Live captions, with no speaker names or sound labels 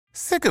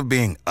Sick of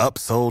being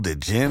upsold at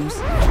gyms?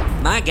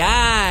 My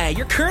guy,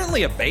 you're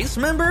currently a base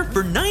member?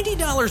 For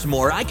 $90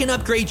 more, I can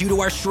upgrade you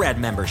to our Shred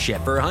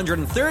membership. For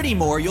 $130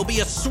 more, you'll be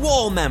a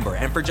Swole member.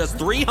 And for just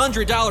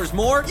 $300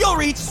 more, you'll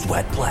reach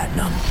Sweat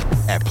Platinum.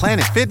 At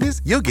Planet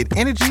Fitness, you'll get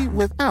energy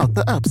without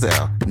the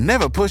upsell.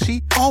 Never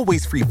pushy,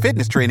 always free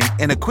fitness training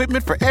and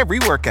equipment for every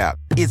workout.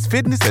 It's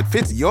fitness that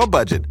fits your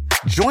budget.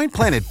 Join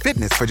Planet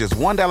Fitness for just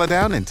 $1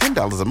 down and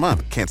 $10 a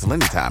month. Cancel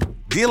anytime.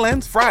 Deal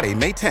ends Friday,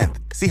 May 10th.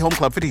 See Home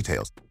Club for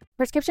details.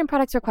 Prescription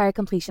products require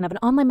completion of an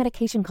online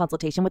medication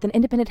consultation with an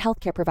independent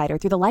healthcare provider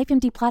through the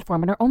LifeMD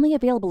platform and are only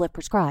available if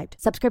prescribed.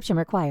 Subscription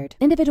required.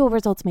 Individual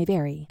results may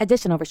vary.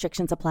 Additional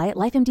restrictions apply at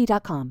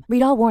lifemd.com.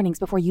 Read all warnings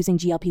before using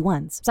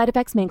GLP-1s. Side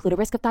effects may include a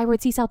risk of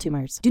thyroid C-cell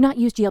tumors. Do not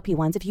use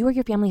GLP-1s if you or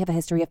your family have a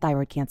history of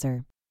thyroid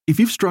cancer. If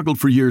you've struggled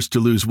for years to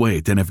lose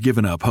weight and have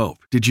given up hope,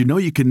 did you know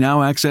you can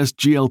now access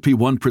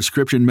GLP-1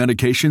 prescription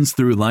medications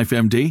through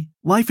LifeMD?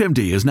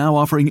 LifeMD is now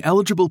offering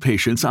eligible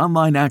patients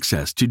online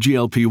access to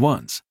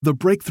GLP-1s, the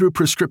breakthrough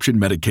prescription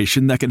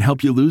medication that can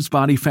help you lose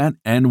body fat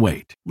and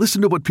weight.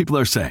 Listen to what people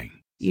are saying.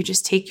 You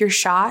just take your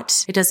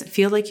shot. It doesn't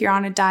feel like you're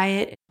on a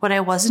diet. What I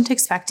wasn't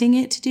expecting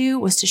it to do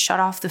was to shut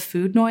off the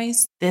food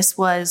noise. This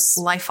was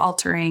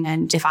life-altering,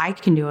 and if I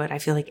can do it, I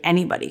feel like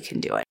anybody can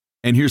do it.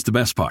 And here's the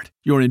best part.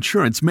 Your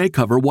insurance may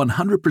cover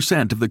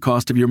 100% of the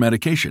cost of your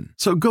medication.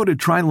 So go to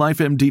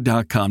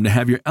TryLifeMD.com to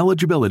have your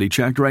eligibility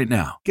checked right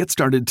now. Get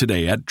started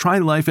today at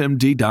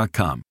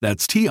TryLifeMD.com.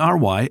 That's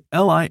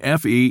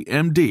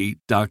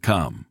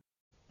TryLifeMD.com.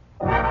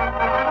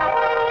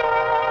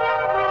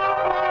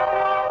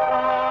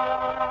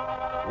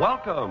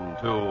 Welcome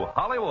to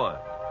Hollywood.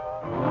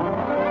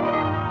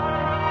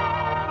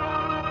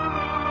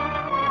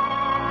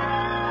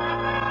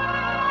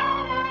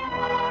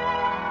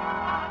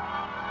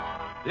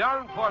 The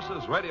Armed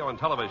Forces Radio and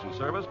Television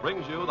Service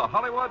brings you the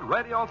Hollywood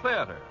Radio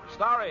Theater,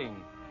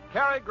 starring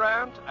Cary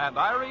Grant and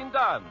Irene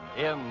Dunn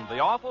in The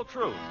Awful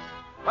Truth.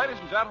 Ladies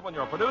and gentlemen,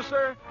 your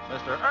producer,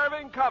 Mr.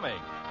 Irving Cummings.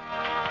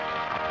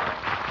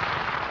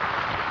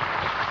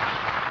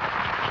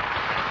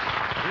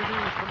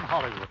 Greetings from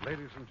Hollywood,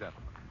 ladies and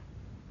gentlemen.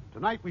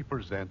 Tonight we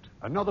present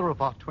another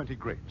of our 20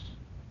 greats,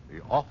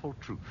 The Awful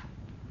Truth.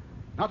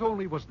 Not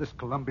only was this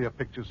Columbia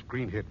Pictures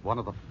screen hit one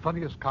of the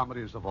funniest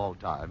comedies of all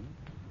time,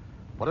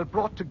 but it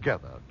brought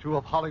together two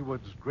of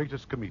Hollywood's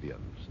greatest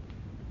comedians.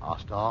 Our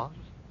stars,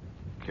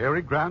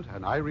 Cary Grant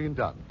and Irene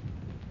Dunn.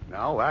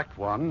 Now, Act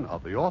One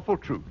of The Awful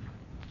Truth,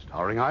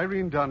 starring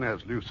Irene Dunn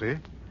as Lucy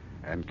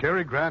and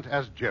Cary Grant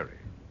as Jerry.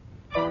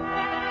 The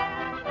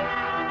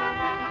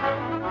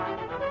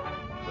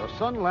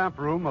sun lamp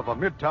room of a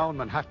midtown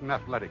Manhattan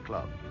athletic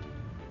club.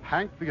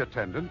 Hank, the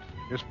attendant,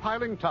 is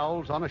piling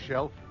towels on a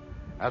shelf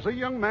as a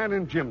young man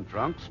in gym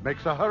trunks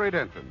makes a hurried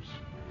entrance.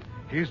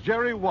 He's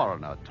Jerry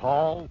Warner,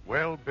 tall,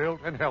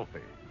 well-built, and healthy.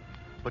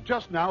 But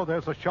just now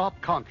there's a sharp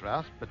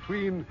contrast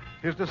between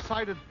his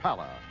decided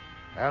pallor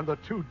and the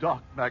two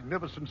dark,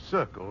 magnificent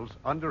circles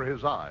under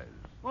his eyes.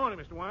 Morning,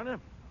 Mr. Warner.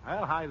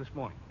 Well, hi this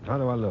morning. How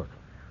do I look?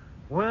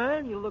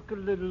 Well, you look a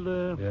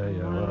little, Yeah,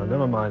 well,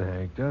 never mind,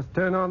 Hank. Just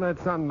turn on that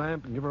sun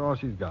lamp and give her all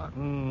she's got.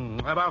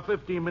 About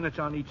 15 minutes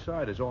on each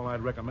side is all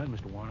I'd recommend,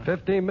 Mr. Warner.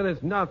 15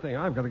 minutes, nothing.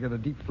 I've got to get a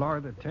deep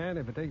Florida tan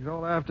if it takes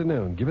all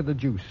afternoon. Give it the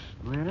juice.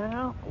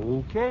 Well,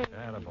 okay.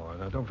 Attaboy.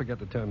 Now, don't forget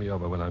to turn me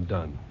over when I'm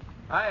done.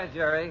 Hiya,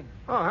 Jerry.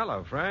 Oh,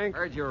 hello, Frank.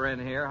 Heard you were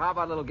in here. How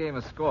about a little game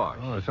of squash?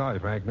 Oh, sorry,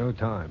 Frank. No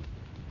time.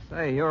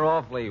 Say, you're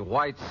awfully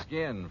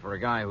white-skinned for a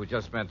guy who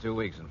just spent 2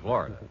 weeks in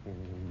Florida.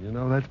 You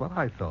know, that's what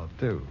I thought,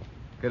 too.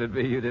 Could it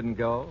be you didn't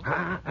go?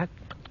 Oh,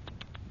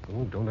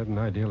 don't let an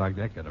idea like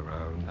that get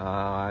around. Oh,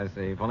 I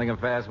see. Pulling a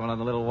fast one on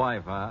the little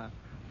wife, huh?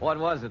 What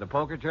was it, a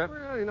poker trip?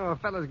 Well, you know, a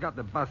fella's got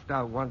to bust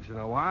out once in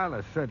a while,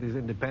 assert his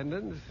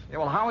independence. Yeah,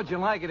 well, how would you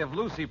like it if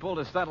Lucy pulled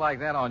a stud like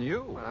that on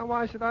you? Well,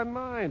 why should I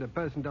mind? A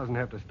person doesn't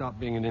have to stop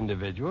being an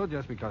individual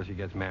just because she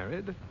gets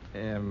married.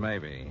 Yeah,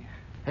 maybe.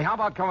 Hey, how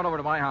about coming over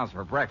to my house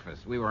for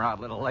breakfast? We were out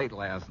a little late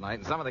last night,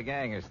 and some of the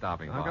gang are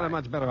stopping by. I've got a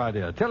much better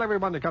idea. Tell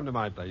everyone to come to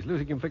my place.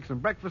 Lucy can fix some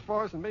breakfast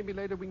for us, and maybe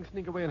later we can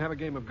sneak away and have a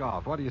game of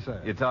golf. What do you say?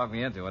 You talked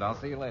me into it. I'll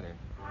see you later.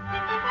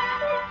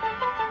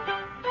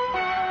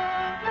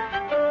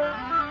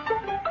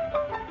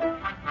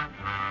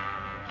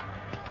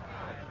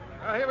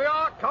 Here we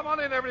are. Come on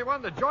in,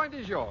 everyone. The joint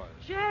is yours.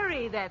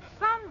 Jerry, that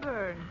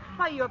sunburn.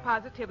 Why, you're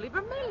positively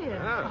vermilion.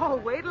 Yeah. Oh,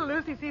 wait till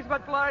Lucy sees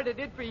what Florida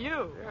did for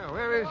you. Yeah,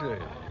 where is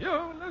she?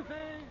 You, Lucy.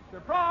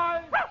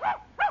 Surprise.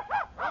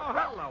 Oh,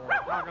 hello,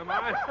 dog of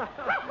mine.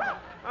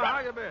 How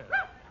you been?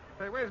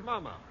 Say, where's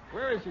Mama?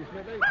 Where is she,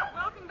 Smithy?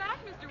 Welcome back,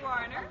 Mr.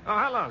 Warner. Oh,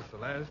 hello,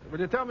 Celeste. Will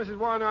you tell Mrs.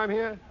 Warner I'm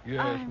here?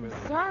 Yes, I'm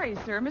Smithy. sorry,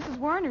 sir. Mrs.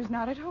 Warner's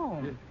not at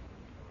home.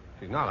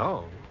 She's not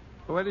home.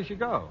 Where did she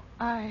go?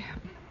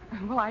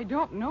 Well, I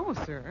don't know,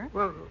 sir.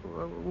 Well,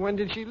 when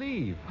did she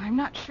leave? I'm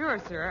not sure,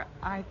 sir.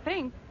 I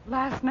think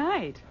last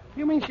night.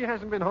 You mean she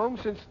hasn't been home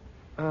since...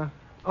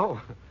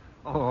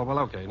 Oh, well,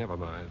 okay, never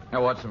mind.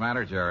 Now, what's the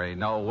matter, Jerry?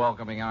 No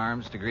welcoming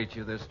arms to greet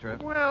you this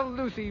trip? Well,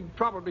 Lucy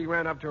probably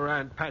ran up to her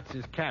Aunt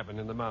Patsy's cabin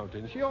in the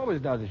mountains. She always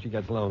does if she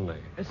gets lonely.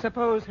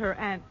 Suppose her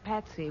Aunt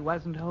Patsy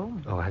wasn't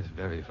home. Oh, that's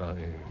very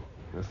funny.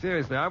 Well,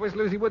 seriously, I wish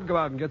Lucy would go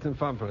out and get some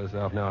fun for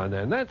herself now and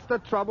then. That's the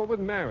trouble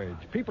with marriage.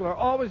 People are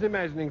always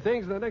imagining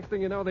things, and the next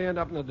thing you know, they end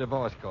up in a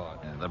divorce court.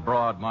 Yeah, the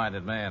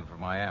broad-minded man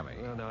from Miami.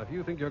 Well, now, if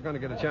you think you're going to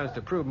get a chance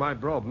to prove my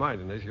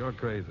broad-mindedness, you're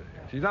crazy.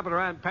 She's up at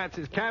her Aunt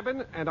Patsy's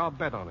cabin, and I'll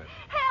bet on it.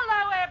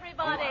 Hello,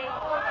 everybody.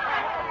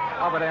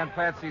 Up at Aunt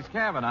Patsy's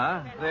cabin,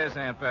 huh? There's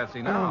Aunt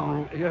Patsy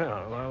now.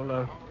 Yeah,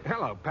 well,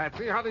 hello,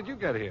 Patsy. How did you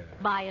get here?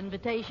 By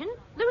invitation.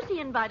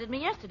 Lucy invited me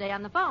yesterday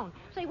on the phone.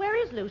 Say, where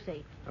is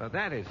Lucy?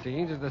 That, it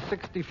seems, is the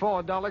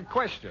 $64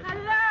 question.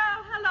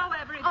 Hello,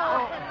 everybody.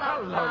 Oh,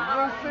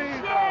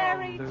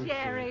 hello, Lucy.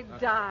 Jerry,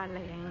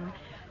 darling.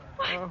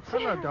 Why, Oh,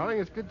 hello, Jerry, darling.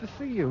 It's good to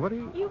see you. What are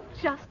you... You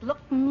just look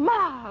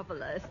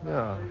marvelous.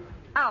 Yeah.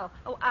 Oh,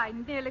 I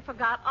nearly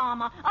forgot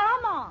Armand.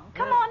 Armand,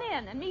 come on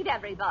in and meet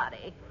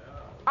everybody.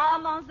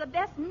 Armand's the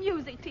best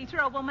music teacher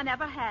a woman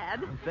ever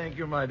had. Thank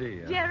you, my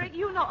dear. Jerry,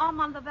 you know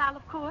Armand Laval,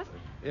 of course.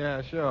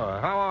 Yeah,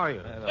 sure. How are you?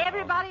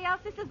 Everybody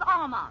else, this is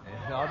Armand.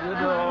 How do you do?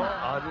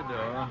 How do you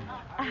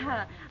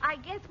do? I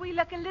guess we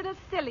look a little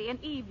silly in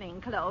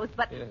evening clothes,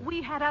 but Yeah.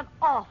 we had an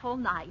awful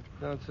night.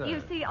 Don't say.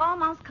 You see,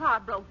 Armand's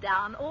car broke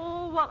down,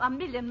 a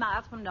million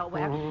miles from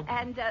nowhere, Mhm.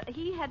 and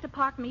he had to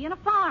park me in a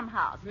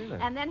farmhouse. Really?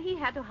 And then he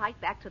had to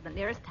hike back to the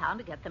nearest town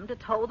to get them to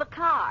tow the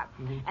car.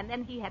 Mhm. And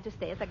then he had to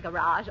stay at the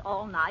garage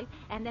all night,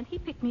 and then he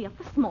picked me up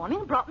this morning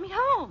and brought me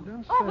home.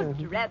 Don't Oh, it was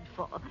say.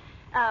 dreadful.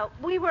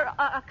 We were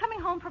coming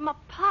home from a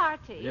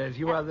party. Yes,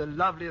 you are the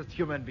loveliest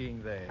human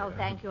being there. Oh,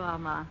 thank you,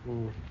 Armand.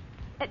 Mm.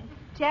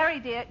 Jerry,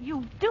 dear,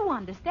 you do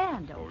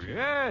understand, don't Oh, you?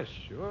 yes,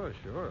 sure,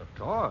 of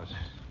course.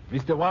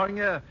 Mr.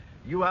 Warringer,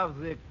 you have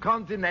the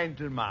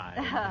continental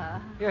mind.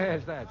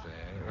 Yes, that's it.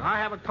 I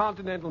have a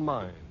continental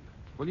mind.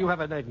 Will you have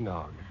an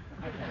eggnog?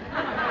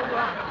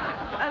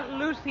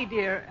 Lucy,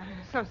 dear,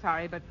 so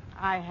sorry, but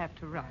I have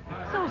to run.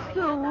 So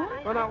soon?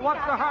 Well, now,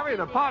 what's the hurry?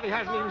 The party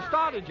hasn't even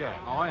started yet.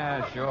 Oh,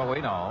 yeah, sure,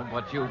 we know.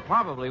 But you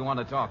probably want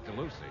to talk to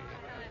Lucy.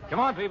 Come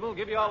on, people,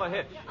 give you all a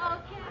hitch.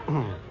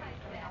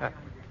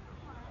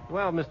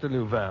 Well, Mr.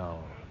 Louvel,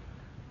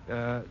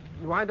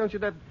 why don't you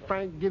let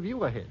Frank give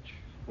you a hitch?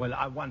 Well,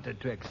 I wanted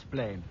to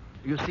explain.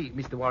 You see,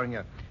 Mr.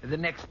 Warringer, the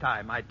next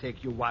time I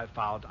take your wife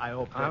out, I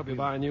hope I hope you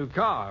buy a new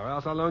car, or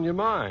else I'll loan you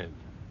mine.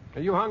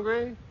 Are you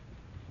hungry?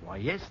 Why,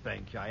 yes,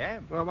 thank you, I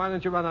am. Well, why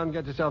don't you run out and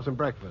get yourself some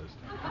breakfast?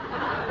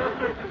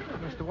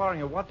 Mr.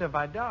 Warringer, what have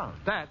I done?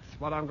 That's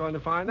what I'm going to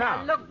find Now,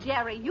 out. look,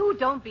 Jerry, you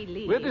don't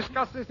believe. We'll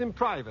discuss this in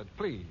private,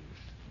 please.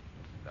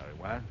 Very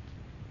well.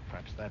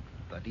 Perhaps that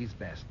is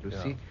best,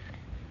 Lucy. Yeah.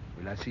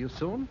 Will I see you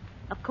soon?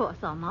 Of course,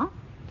 Armand.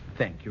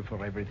 Thank you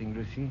for everything,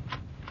 Lucy.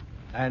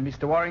 And,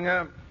 Mr.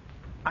 Warringer,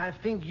 I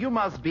think you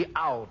must be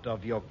out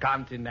of your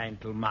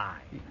continental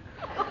mind.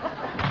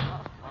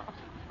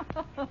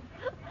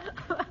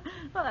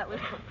 Well, that was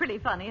pretty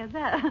funny, is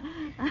that?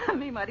 I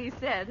mean, what he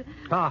said.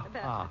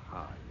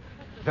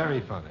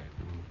 Very funny.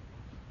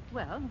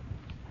 Well,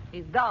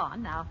 he's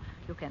gone. Now,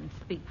 you can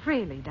speak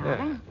freely,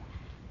 darling.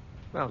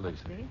 Well, Lucy,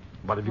 See?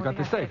 what have you got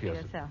to say for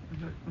yourself? yourself?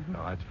 Mhm, mhm.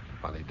 Oh, that's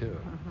funny, too.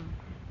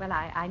 Well,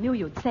 I knew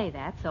you'd say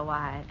that, so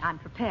I'm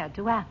prepared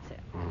to answer.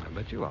 I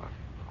bet you are.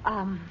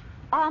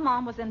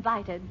 Armand was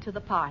invited to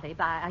the party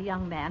by a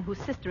young man whose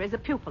sister is a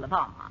pupil of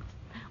Armand's.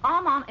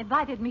 Armand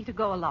invited me to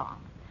go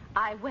along.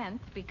 I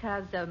went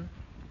because,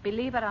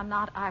 believe it or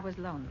not, I was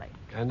lonely.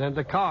 And then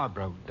the car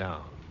broke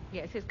down.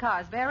 Yes, his car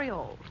is very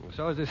old.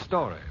 So is his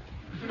story.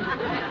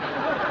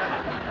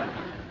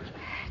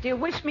 Do you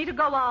wish me to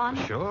go on?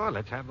 Sure,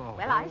 let's have the whole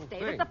Well, I stayed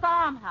thing. at the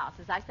farmhouse.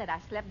 As I said, I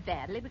slept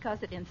badly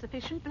because of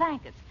insufficient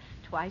blankets.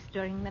 Twice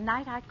during the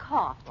night, I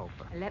coughed. Oh,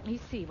 but- Let me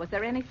see. Was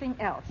there anything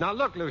else? Now,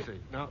 look, Lucy.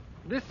 Now,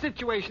 this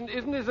situation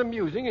isn't as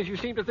amusing as you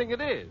seem to think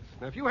it is.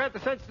 Now, if you had the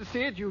sense to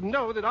see it, you'd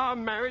know that our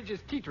marriage is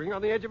teetering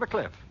on the edge of a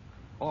cliff.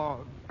 Or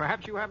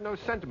perhaps you have no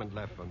sentiment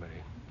left for me.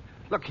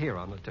 Look here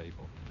on the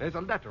table. There's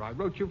a letter I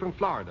wrote you from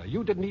Florida.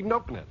 You didn't even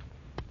open it.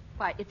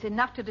 Why, it's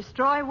enough to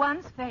destroy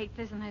one's faith,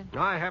 isn't it?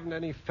 I haven't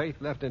any faith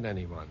left in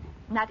anyone.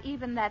 Not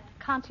even that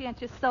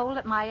conscientious soul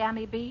at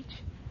Miami Beach?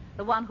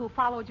 The one who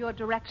followed your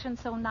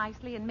directions so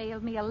nicely and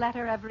mailed me a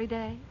letter every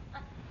day?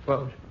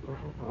 Well,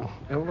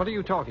 what are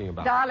you talking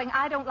about? Darling,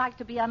 I don't like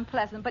to be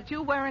unpleasant, but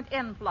you weren't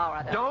in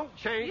Florida. Don't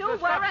change You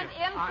the weren't subject.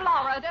 in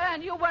Florida,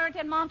 and you weren't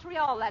in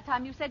Montreal that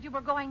time. You said you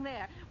were going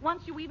there.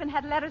 Once you even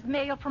had letters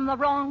mailed from the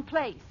wrong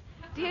place.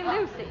 Dear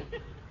Lucy,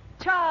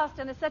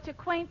 Charleston is such a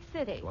quaint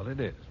city. Well, it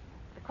is.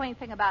 The quaint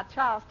thing about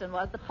Charleston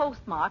was the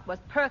postmark was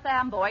Perth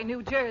Amboy,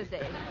 New Jersey.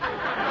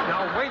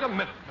 Now, wait a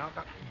minute. Now,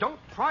 don't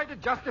try to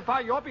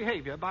justify your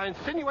behavior by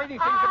insinuating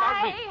things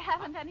about me. I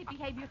haven't any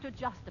behavior to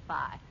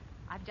justify.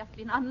 I've just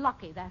been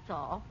unlucky, that's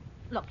all.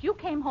 Look, you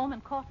came home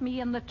and caught me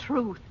in the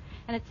truth,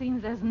 and it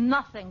seems there's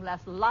nothing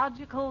less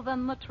logical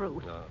than the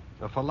truth.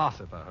 A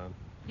philosopher, huh?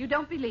 You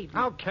don't believe me?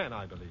 How can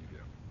I believe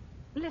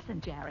you?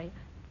 Listen, Jerry,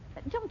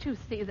 Don't you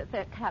see that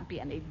there can't be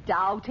any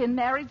doubt in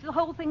marriage? The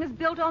whole thing is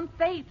built on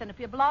faith, and if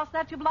you've lost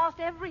that, you've lost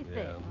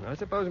everything. Yeah. I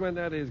suppose when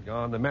that is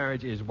gone, the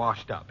marriage is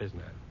washed up, isn't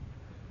it?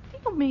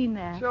 Do you mean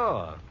that?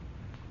 Sure.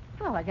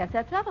 Well, I guess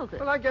that settles it.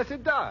 Well, I guess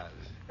it does.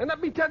 And let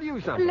me tell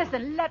you something.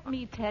 Listen, let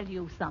me tell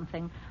you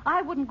something.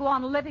 I wouldn't go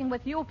on living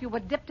with you if you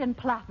were dipped in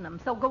platinum,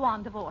 so go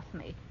on, divorce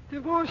me.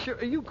 Divorce you?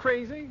 Are you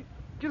crazy?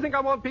 Do you think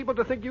I want people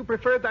to think you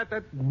prefer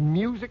that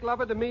music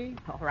lover to me?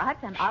 All right,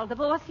 then I'll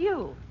divorce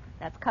you.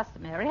 That's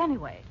customary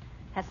anyway.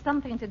 Has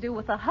something to do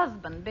with the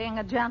husband being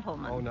a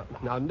gentleman. Oh, no.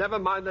 Now, never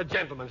mind the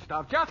gentleman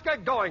stuff. Just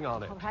get going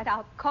on it. All right,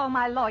 I'll call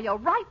my lawyer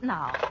right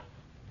now.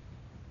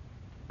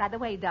 By the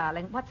way,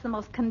 darling, what's the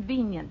most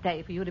convenient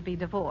day for you to be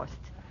divorced?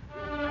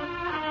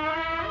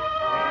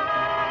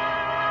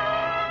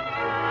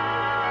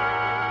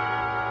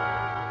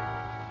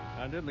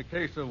 And in the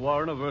case of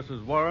Warner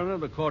versus Warner,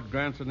 the court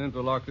grants an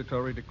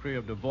interlocutory decree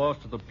of divorce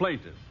to the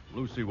plaintiff,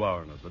 Lucy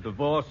Warner. The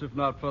divorce, if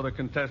not further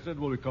contested,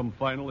 will become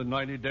final in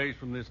 90 days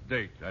from this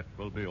date. That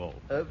will be all.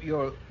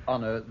 Your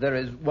Honor, there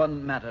is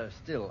one matter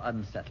still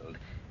unsettled.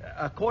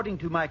 According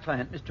to my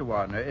client, Mr.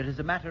 Warner, it is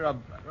a matter of...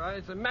 Right,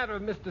 it's a matter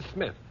of Mr.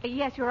 Smith.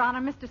 Yes, Your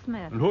Honor, Mr.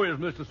 Smith. And who is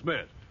Mr.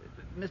 Smith?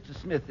 Mr.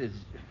 Smith is...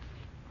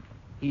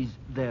 He's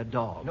their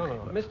dog. No.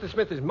 Mr.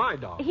 Smith is my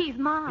dog. He's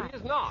mine. He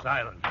is not.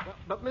 Silence.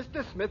 But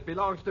Mr. Smith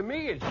belongs to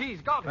me, and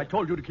she's got him. I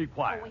told you to keep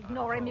quiet. Oh,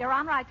 ignore him, Your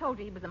Honor. I told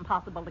you he was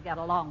impossible to get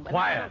along with.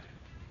 Quiet.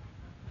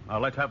 Now,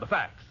 let's have the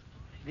facts.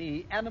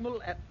 The animal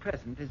at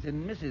present is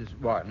in Mrs.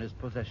 Warner's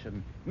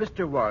possession.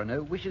 Mr.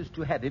 Warner wishes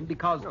to have him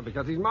because... No,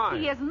 because he's mine.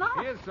 He is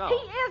not. He is so. He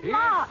is He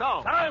not. is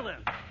so.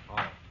 Silence.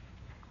 Oh.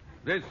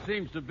 This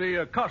seems to be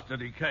a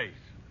custody case.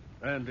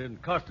 And in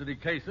custody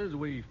cases,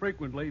 we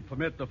frequently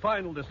permit the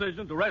final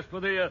decision to rest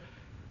with the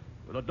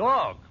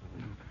dog.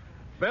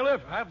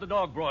 Bailiff, have the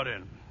dog brought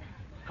in.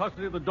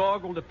 Custody of the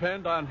dog will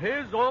depend on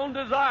his own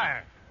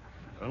desire.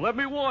 And let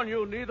me warn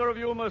you, neither of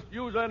you must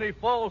use any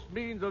false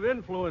means of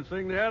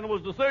influencing the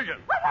animal's decision.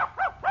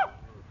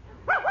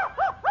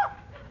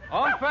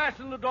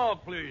 Unfasten the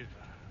dog, please.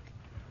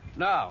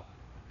 Now,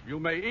 you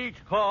may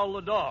each call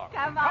the dog.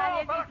 Come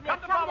on, Mrs.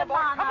 Smith. Come to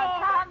Mama. Come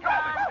on.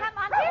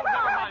 Here's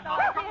Mama, dog.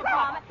 Here's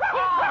Mama.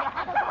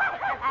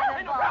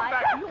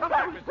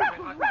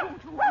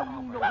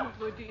 No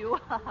good to you.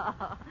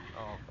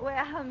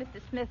 Well,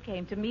 Mr. Smith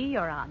came to me,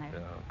 Your Honor.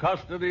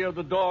 Custody of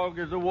the dog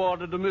is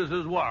awarded to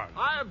Mrs. Warren.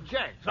 I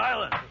object.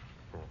 Silence.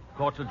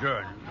 Court's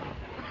adjourned.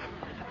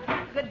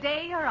 Good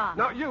day, Your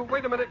Honor. No, you,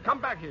 wait a minute. Come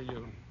back here,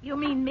 you. You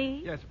mean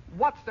me? Yes.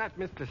 What's that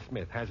Mr.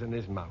 Smith has in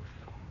his mouth?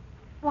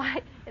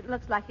 Why, it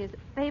looks like his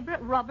favorite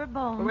rubber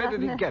bone. Well, where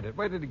did he doesn't it? get it?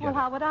 Where did he get Well, it?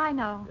 how would I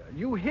know?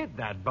 You hid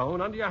that bone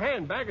under your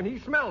handbag, and he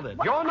smelled it.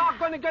 You're not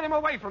going to get him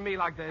away from me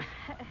like this.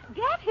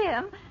 Get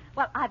him?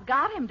 Well, I've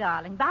got him,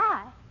 darling.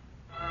 Bye.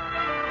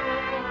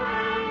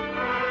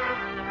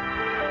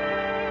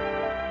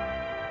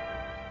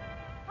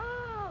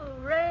 Oh,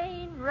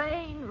 rain,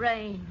 rain,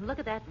 rain. Look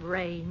at that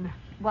rain.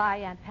 Why,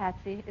 Aunt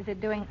Patsy? Is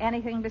it doing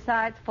anything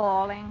besides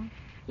falling?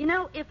 You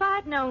know, if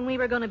I'd known we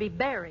were going to be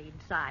buried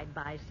side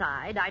by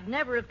side, I'd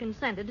never have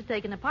consented to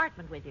take an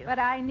apartment with you. But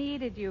I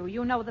needed you.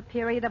 You know the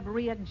period of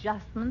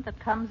readjustment that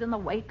comes in the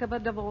wake of a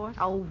divorce?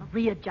 Oh,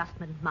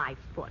 readjustment, my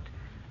foot.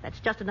 That's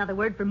just another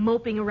word for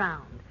moping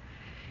around.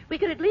 We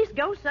could at least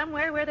go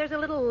somewhere where there's a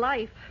little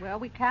life. Well,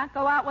 we can't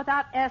go out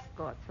without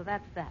escort, so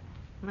that's that.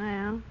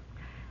 Well,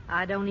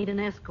 I don't need an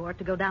escort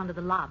to go down to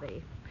the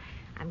lobby.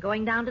 I'm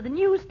going down to the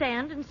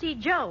newsstand and see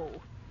Joe.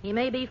 He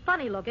may be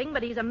funny looking,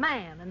 but he's a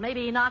man, and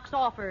maybe he knocks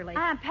off early.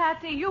 Aunt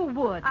Patsy, you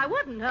would. I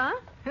wouldn't, huh?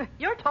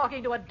 You're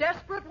talking to a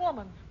desperate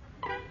woman.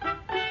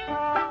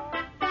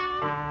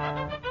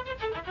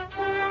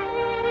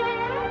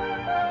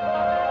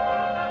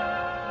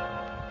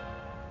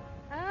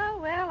 Oh,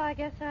 well, I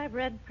guess I've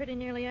read pretty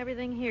nearly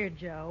everything here,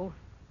 Joe.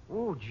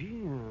 Oh,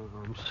 gee,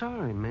 I'm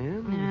sorry,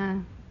 ma'am.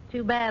 Yeah.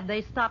 Too bad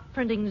they stopped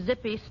printing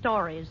zippy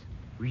stories.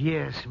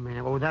 Yes,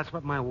 ma'am. Oh, that's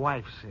what my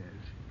wife says.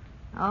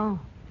 Oh,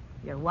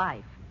 your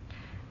wife.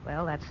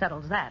 Well, that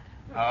settles that.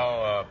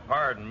 Oh,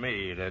 pardon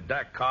me. Did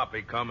that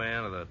copy come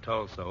in of the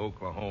Tulsa,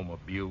 Oklahoma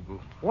Bugle?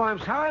 Well, I'm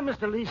sorry,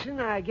 Mr. Leeson.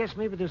 I guess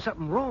maybe there's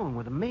something wrong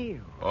with the mail.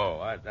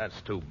 Oh,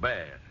 that's too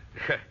bad.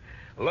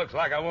 Looks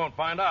like I won't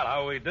find out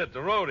how we did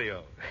the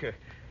rodeo.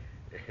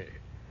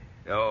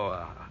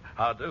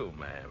 How do,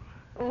 ma'am?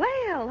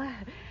 Well,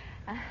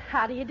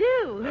 how do you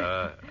do?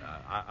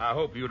 I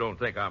hope you don't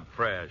think I'm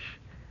fresh.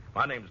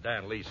 My name's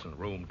Dan Leeson,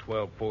 room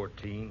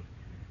 1214.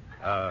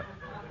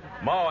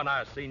 Ma and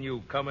I seen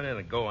you coming in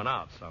and going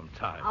out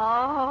sometime.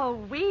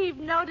 Oh, we've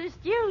noticed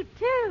you,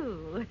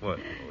 too. What,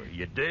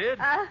 you did?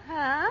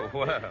 Uh-huh.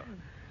 Well,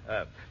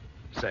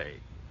 say,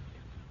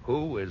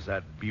 who is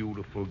that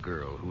beautiful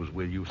girl who's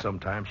with you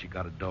sometimes? She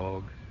got a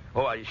dog?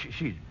 Oh,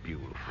 she's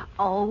beautiful.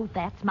 Oh,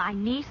 that's my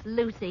niece,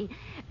 Lucy.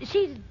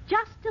 She's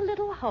just a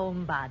little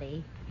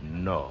homebody.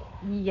 No.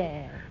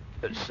 Yeah.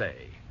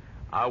 Say,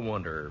 I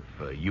wonder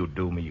if you'd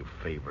do me a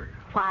favor.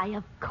 Why,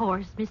 of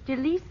course, Mr.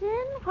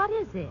 Leeson. What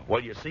is it?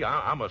 Well, you see,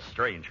 I'm a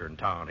stranger in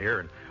town here,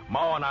 and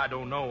Ma and I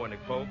don't know any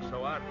folks,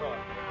 so I thought...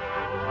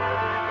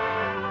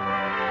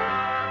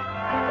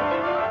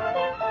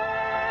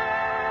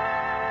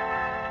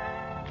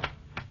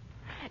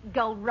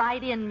 Go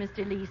right in,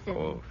 Mr. Leeson.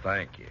 Oh,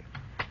 thank you.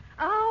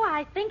 Oh,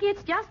 I think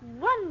it's just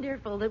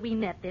wonderful that we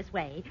met this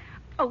way.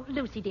 Oh,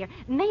 Lucy, dear,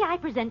 may I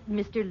present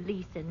Mr.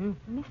 Leeson?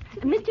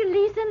 Mr.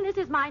 Leeson, this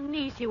is my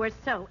niece you were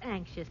so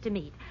anxious to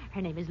meet.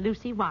 Her name is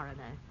Lucy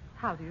Warrener.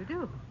 How do you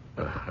do?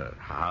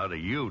 How do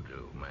you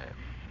do, ma'am?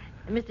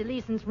 Mr.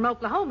 Leeson's from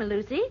Oklahoma,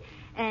 Lucy,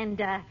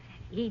 and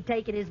he'd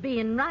take it as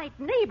being right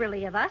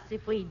neighborly of us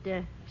if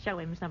we'd show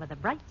him some of the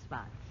bright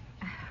spots.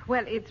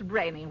 Well, it's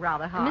raining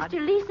rather hard.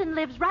 Mr. Leeson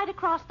lives right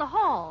across the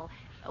hall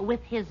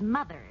with his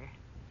mother.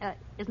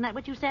 Isn't that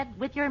what you said,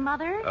 with your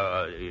mother?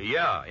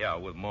 Yeah,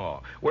 with Ma.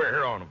 We're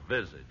here on a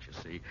visit, you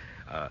see.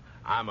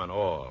 I'm an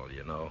oil,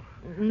 you know.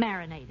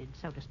 Marinated,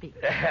 so to speak.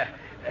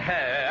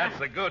 That's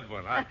a good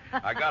one.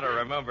 I got to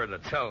remember to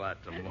tell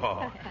that to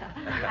Ma.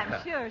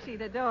 I'm sure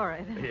she'd adore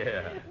it.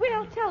 Yeah.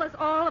 Well, tell us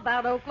all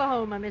about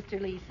Oklahoma, Mr.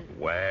 Leeson.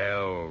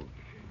 Well,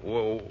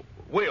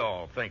 we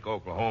all think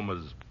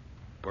Oklahoma's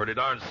pretty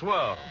darn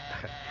swell.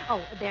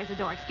 Oh, there's a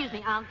door. Excuse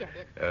me, I'll get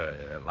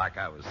it. Like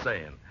I was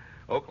saying,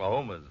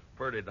 Oklahoma's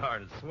pretty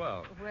darn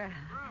swell. Well,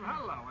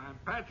 hello,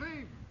 Aunt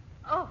Patsy.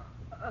 Oh,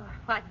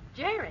 why,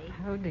 Jerry.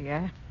 Oh,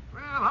 dear.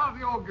 Well, how's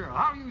the old girl?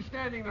 How are you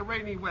standing the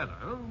rainy weather,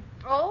 huh?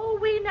 Oh,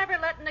 we never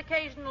let an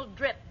occasional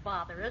drip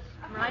bother us.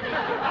 Right in.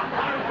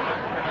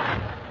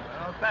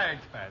 Well,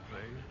 thanks,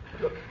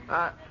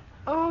 Patsy.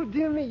 Oh,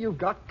 dear me, you've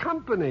got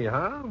company,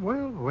 huh?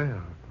 Well.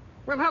 Well,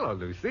 hello,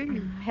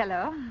 Lucy.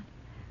 Hello.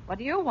 What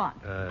do you want?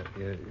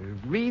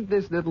 Read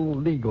this little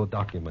legal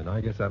document.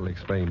 I guess that'll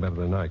explain better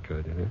than I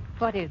could.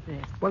 What is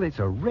this? Well, it's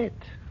a writ.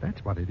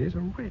 That's what it is, a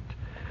writ.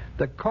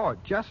 The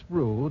court just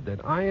ruled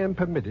that I am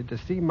permitted to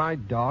see my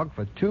dog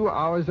for 2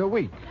 hours a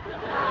week.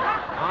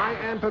 I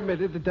am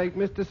permitted to take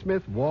Mr.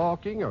 Smith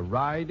walking or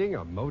riding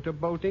or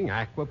motorboating,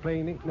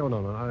 aquaplaning. No,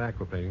 not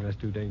aquaplaning. That's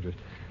too dangerous.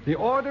 The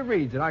order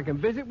reads that I can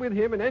visit with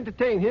him and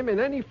entertain him in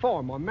any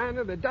form or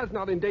manner that does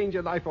not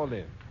endanger life or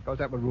limb. Because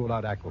that would rule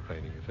out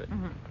aquaplaning, you see.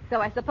 Mm-hmm.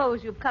 So I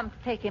suppose you've come to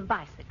take him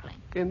bicycling.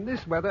 In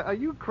this weather, are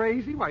you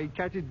crazy? Why, he'd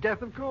catch his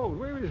death of cold.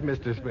 Where is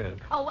Mr. Smith?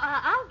 Oh,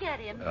 I'll get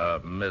him.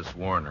 Miss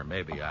Warner,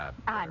 maybe I'd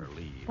better I'm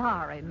leave.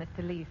 sorry,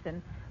 Mr.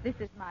 Leeson. This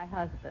is my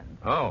husband.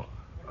 Oh,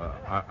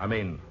 I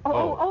mean...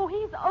 Oh,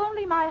 he's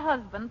only my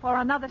husband for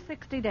another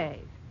 60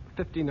 days.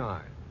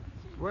 59.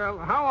 Well,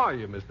 how are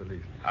you, Mr.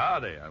 Leeson?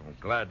 Howdy, I'm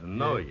glad to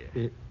know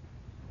you.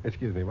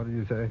 Excuse me, what did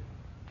you say?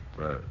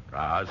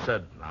 I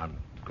said I'm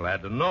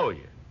glad to know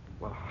you.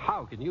 Well,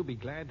 how can you be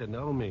glad to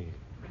know me?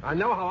 I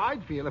know how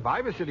I'd feel if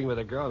I was sitting with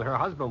a girl and her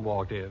husband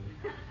walked in.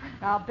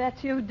 I'll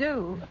bet you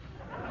do.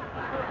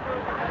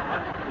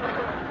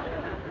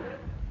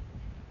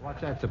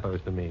 What's that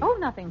supposed to mean? Oh,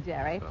 nothing,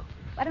 Jerry.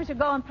 Why don't you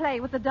go and play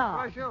with the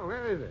dog? Oh, sure.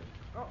 Where is it?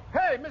 Oh,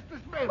 hey, Mr.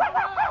 Smith.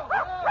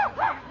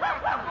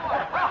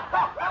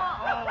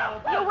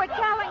 You were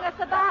telling us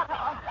about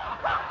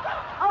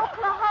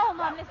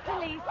Oklahoma, Mr.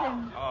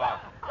 Leeson.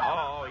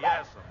 Oh,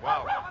 yes.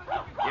 Well,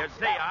 you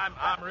see,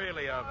 I'm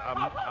really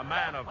a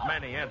man of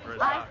many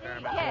interests out there,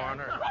 Miss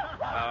Warner.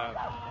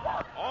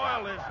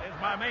 Oil is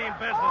my main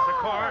business, of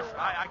course.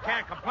 I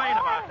can't complain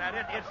about that.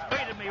 It's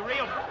treated me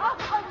real...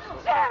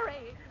 Oh,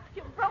 Jerry!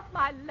 You broke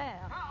my leg.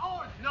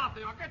 Oh, it's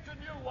nothing. I'll get you a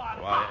new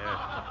one. Well,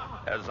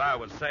 as I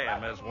was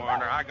saying, Miss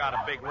Warner, I got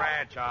a big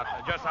ranch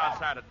just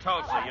outside of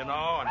Tulsa, you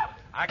know, and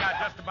I got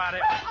just about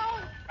it. Oh,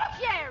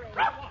 Jerry,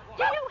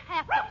 do you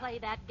have to play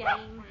that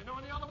game? You know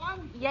any other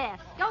ones? Yes.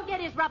 Go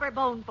get his rubber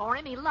bone for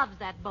him. He loves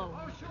that bone.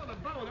 Oh, sure, the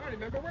bone. I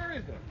remember. Where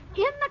is it?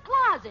 In the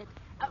closet.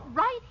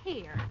 Right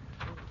here.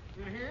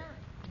 You here?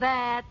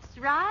 That's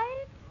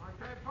right.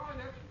 I can't find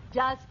it.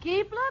 Just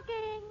keep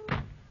looking.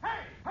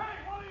 Hey,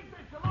 what do you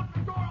think? You locked the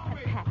door on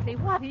me. Patsy,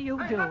 what are you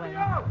doing? Let me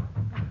out.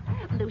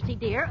 Lucy,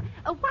 dear,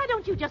 why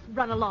don't you just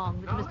run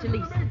along with Mr.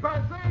 Leeson?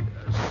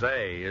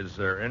 Say, is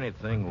there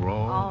anything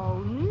wrong? Oh,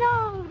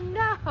 no.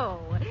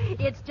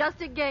 It's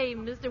just a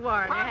game Mr.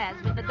 Warner has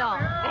with the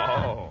dog.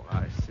 Oh,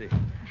 I see.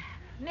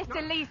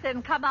 Mr.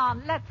 Leeson, come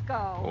on, let's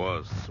go.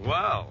 Well,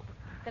 swell.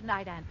 Good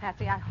night, Aunt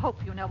Patsy. I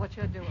hope you know what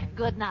you're doing.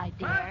 Good night,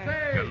 dear.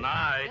 Patsy! Good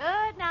night.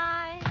 Good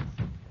night.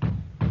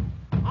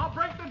 I'll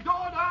break the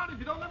door down if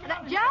you don't let me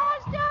out.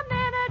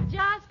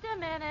 Just a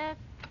minute.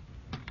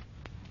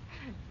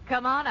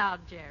 Come on out,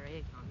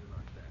 Jerry.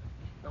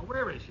 Now,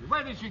 where is she?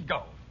 Where did she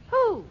go?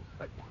 Who?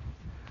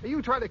 Are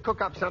you trying to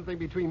cook up something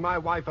between my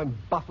wife and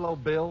Buffalo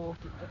Bill?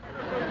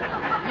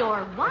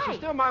 Your wife? She's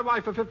still my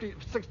wife for 50,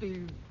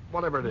 60,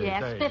 whatever it is.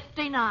 Yes, days.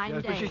 59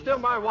 yes, days. But she's still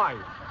my wife.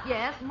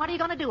 Yes, and what are you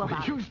going to do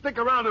about it? You stick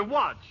around and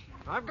watch.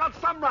 I've got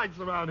some rights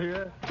around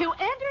here. To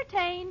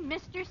entertain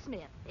Mr.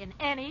 Smith in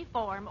any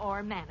form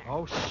or manner.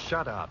 Oh,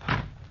 shut up.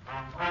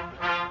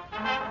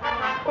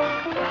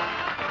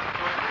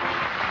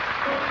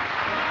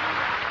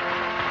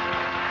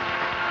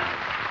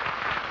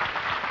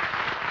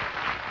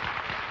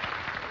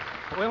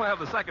 We'll have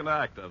the second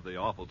act of The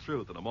Awful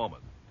Truth in a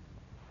moment.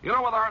 You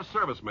know, with our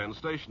servicemen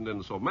stationed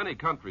in so many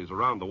countries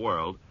around the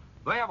world,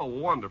 they have a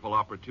wonderful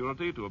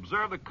opportunity to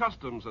observe the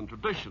customs and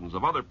traditions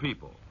of other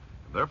people.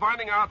 They're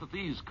finding out that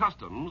these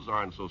customs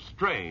aren't so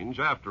strange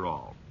after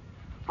all.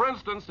 For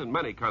instance, in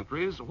many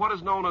countries, what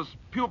is known as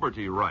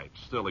puberty rites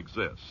still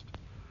exist.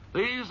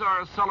 These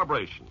are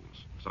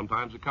celebrations,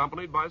 sometimes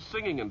accompanied by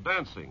singing and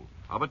dancing,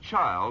 of a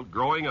child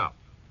growing up.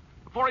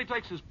 Before he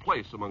takes his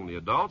place among the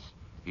adults,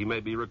 he may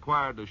be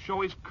required to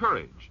show his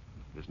courage,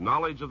 his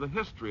knowledge of the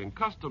history and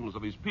customs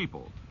of his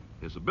people,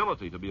 his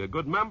ability to be a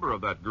good member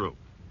of that group.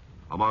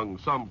 Among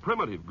some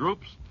primitive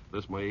groups,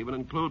 this may even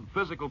include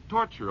physical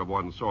torture of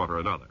one sort or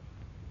another.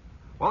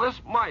 Well,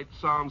 this might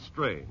sound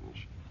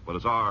strange, but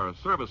as our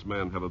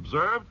servicemen have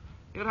observed,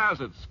 it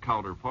has its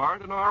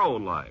counterpart in our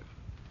own life.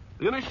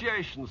 The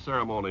initiation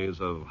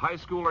ceremonies of high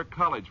school or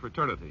college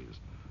fraternities,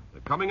 the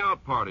coming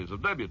out parties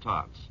of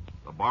debutantes,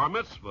 the bar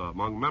mitzvah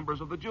among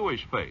members of the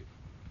Jewish faith.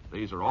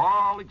 These are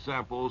all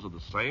examples of the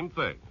same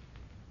thing.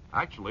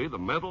 Actually, the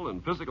mental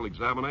and physical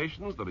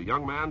examinations that a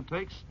young man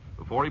takes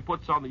before he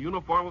puts on the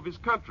uniform of his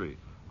country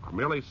are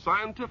merely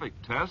scientific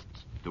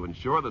tests to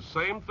ensure the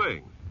same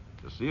thing,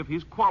 to see if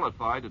he's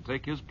qualified to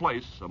take his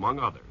place among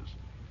others.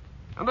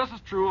 And this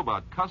is true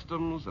about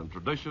customs and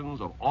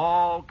traditions of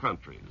all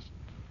countries.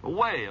 The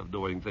way of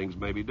doing things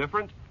may be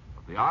different,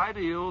 but the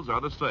ideals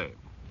are the same.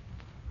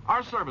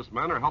 Our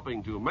servicemen are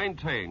helping to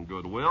maintain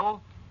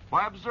goodwill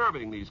by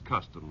observing these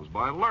customs,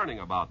 by learning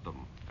about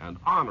them and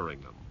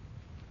honoring them.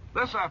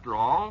 This, after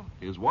all,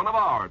 is one of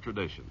our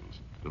traditions,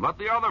 to let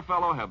the other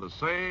fellow have the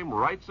same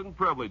rights and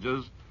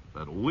privileges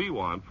that we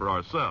want for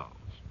ourselves.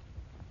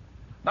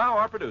 Now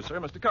our producer,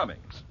 Mr.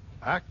 Cummings.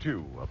 Act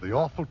 2 of The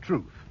Awful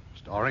Truth,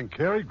 starring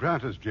Cary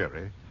Grant as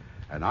Jerry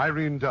and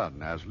Irene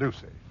Dunn as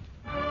Lucy.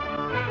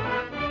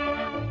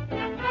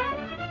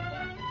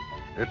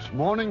 It's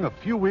morning a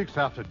few weeks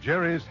after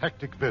Jerry's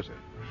hectic visit.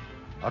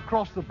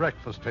 Across the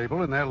breakfast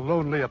table in their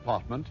lonely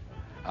apartment,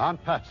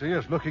 Aunt Patsy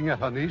is looking at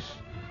her niece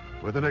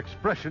with an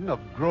expression of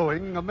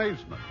growing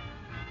amazement.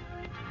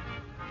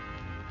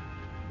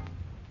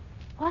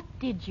 What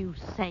did you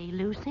say,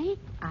 Lucy?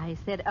 I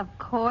said, of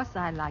course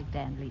I like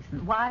Dan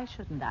Leeson. Why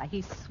shouldn't I?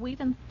 He's sweet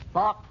and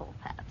thoughtful,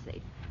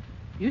 Patsy.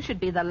 You should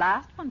be the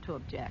last one to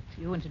object.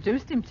 You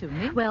introduced him to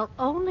me. Well,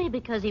 only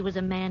because he was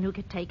a man who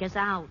could take us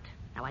out.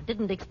 Now, I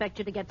didn't expect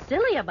you to get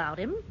silly about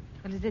him.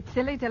 But is it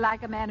silly to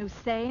like a man who's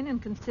sane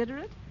and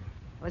considerate?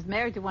 I was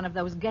married to one of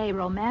those gay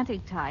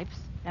romantic types,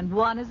 and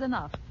one is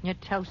enough. Your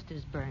toast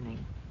is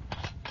burning.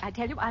 I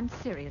tell you, I'm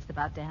serious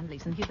about Dan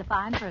Leeson. He's a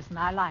fine person.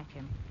 I like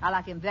him. I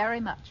like him very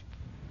much.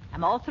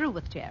 I'm all through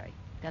with Jerry.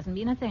 Doesn't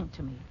mean a thing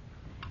to me.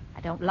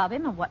 I don't love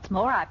him, and what's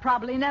more, I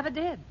probably never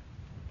did.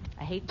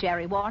 I hate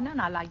Jerry Warner,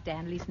 and I like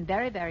Dan Leeson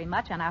very, very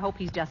much, and I hope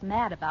he's just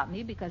mad about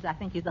me because I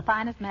think he's the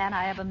finest man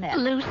I ever met.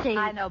 Lucy.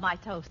 I know my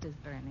toast is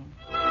burning.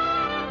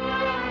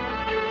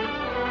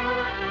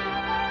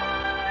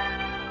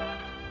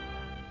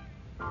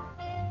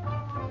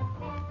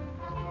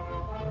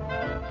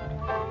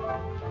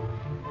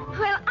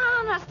 Well,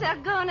 honest to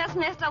goodness,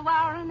 Mr.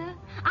 Warner,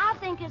 I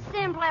think it's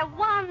simply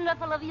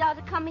wonderful of you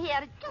to come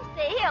here just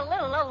to hear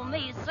little old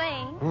me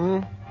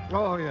sing.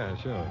 Oh, yeah,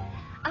 sure.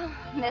 Oh,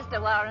 Mr.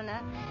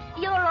 Warner,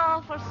 you're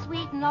awful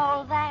sweet and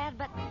all that,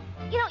 but,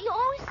 you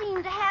always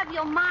seem to have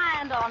your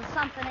mind on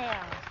something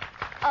else.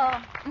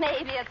 Or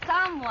maybe it's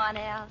someone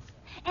else.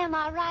 Am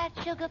I right,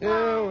 Sugar Pie?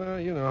 Yeah, well,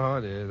 you know how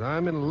it is.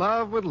 I'm in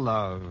love with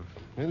love.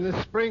 In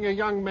the spring, a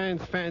young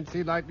man's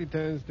fancy likely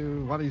turns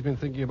to what he's been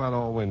thinking about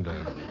all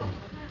winter.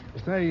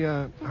 Say,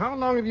 how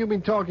long have you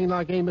been talking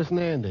like Amos and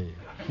Andy?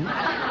 For a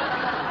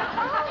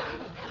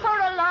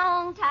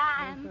long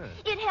time.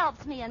 It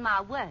helps me in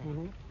my work.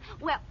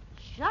 Well,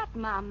 shut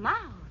my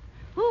mouth.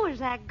 Who is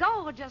that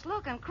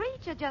gorgeous-looking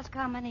creature just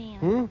coming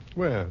in?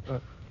 Where?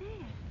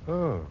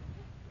 Oh.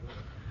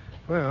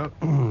 Well,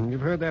 you've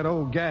heard that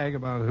old gag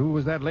about who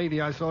was that lady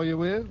I saw you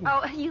with?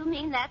 Oh, you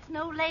mean that's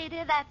no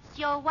lady? That's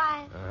your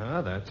wife?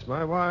 That's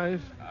my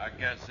wife. I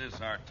guess this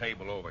is our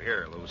table over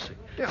here, Lucy.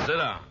 Yeah. Sit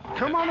down.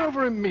 Come on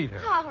over and meet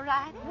her. All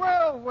right.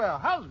 Well,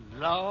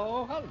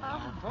 hello.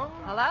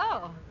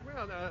 Hello.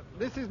 Well,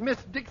 this is Miss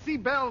Dixie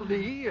Belle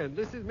Lee, and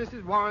this is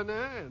Mrs.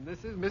 Warner, and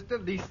this is Mr.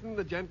 Leeson,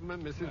 the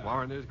gentleman Mrs.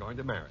 Warner is going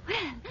to marry. Well,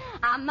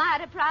 I'm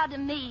mighty proud to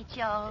meet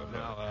y'all.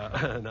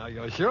 Now,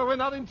 you're sure we're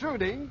not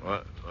intruding?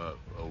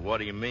 What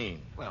do you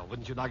mean? Well,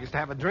 wouldn't you like us to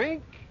have a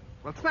drink?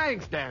 Well,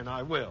 thanks, Dan,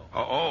 I will.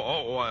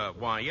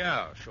 Why,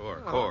 yeah, sure,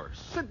 of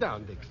course. Sit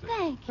down, Dixie.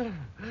 Thank you.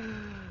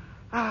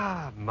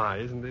 My,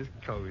 isn't this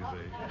cozy?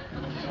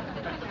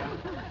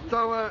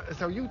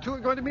 So you two are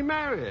going to be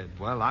married.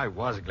 Well, I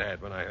was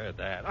glad when I heard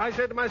that. I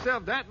said to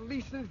myself, that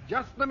Leeson's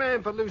just the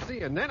man for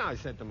Lucy, and then I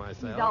said to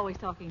myself... He's always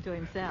talking to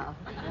himself.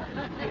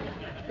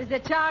 It's a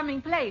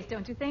charming place,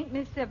 don't you think,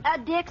 Miss...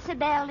 Dixie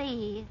Belle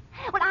Lee.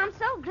 Well, I'm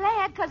so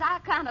glad, because I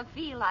kind of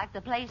feel like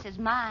the place is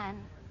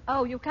mine.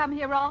 Oh, you come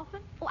here often?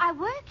 Oh, I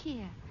work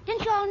here.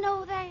 Didn't you all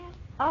know that?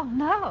 Oh,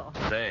 no.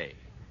 Say,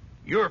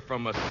 you're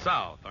from the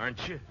South,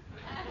 aren't you?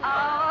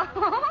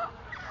 Oh,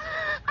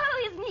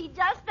 isn't he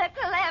just the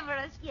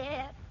cleverest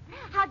yet?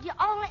 How'd you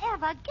all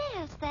ever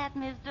guess that,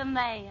 Mr.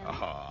 Man? Oh,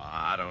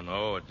 I don't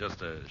know.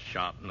 Just a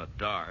shot in the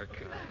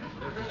dark.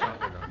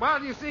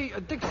 Well, you see,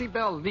 Dixie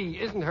Belle Lee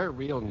isn't her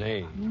real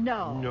name.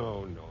 No.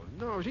 No.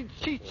 No,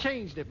 she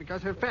changed it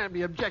because her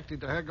family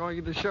objected to her going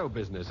into show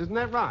business. Isn't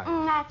that right?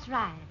 That's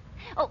right.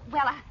 Oh,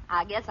 well,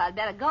 I guess I'd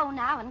better go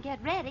now and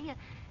get ready.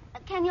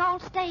 Can you all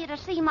stay to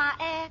see my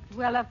act?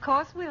 Well, of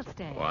course we'll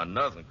stay. Why,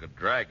 nothing could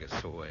drag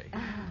us away.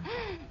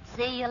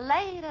 See you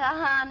later,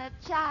 honey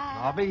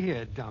child. I'll be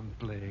here,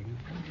 Dumpling.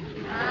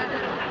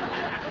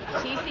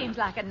 She seems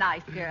like a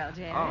nice girl,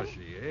 Jerry. Oh,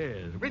 she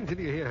is. When did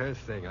you hear her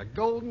sing? A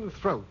golden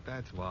throat,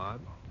 that's what.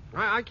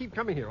 I keep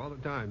coming here all the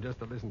time just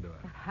to listen to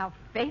her. How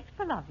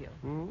faithful of you.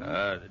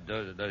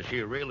 Does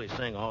she really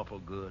sing awful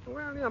good?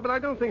 Well, yeah, but I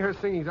don't think her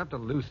singing's up to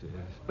Lucy's.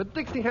 But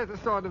Dixie has a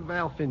sort of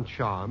elfin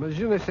charm, a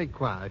je ne sais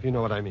quoi, if you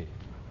know what I mean.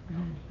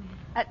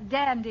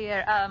 Dan,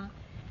 dear,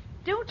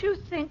 don't you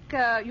think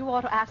you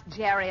ought to ask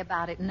Jerry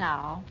about it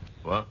now?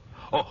 What?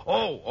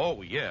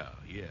 Oh, yeah.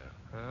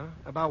 Huh?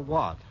 About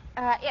what?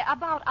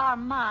 About our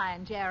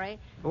mine, Jerry.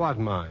 What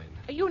mine?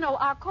 You know,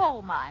 our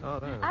coal mine. Oh,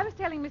 there. I was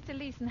telling Mr.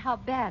 Leeson how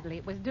badly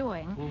it was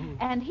doing,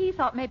 and he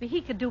thought maybe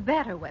he could do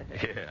better with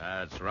it.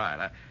 Yeah, that's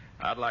right.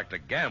 I'd like to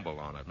gamble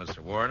on it, Mr.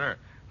 Warner.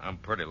 I'm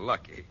pretty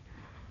lucky.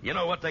 You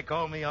know what they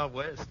call me out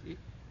west?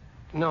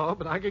 No,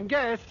 but I can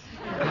guess.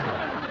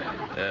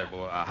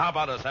 Well, how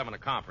about us having a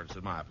conference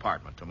in my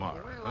apartment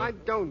tomorrow? Well, I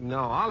don't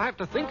know. I'll have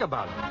to think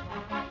about it.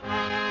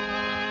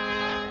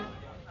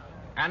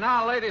 And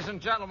now, ladies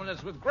and gentlemen,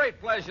 it's with great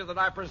pleasure that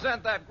I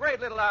present that great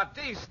little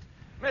artiste,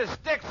 Miss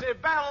Dixie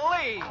Belle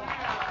Lee.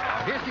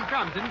 Here she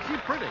comes. Isn't she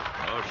pretty?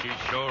 Oh, she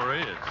sure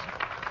is.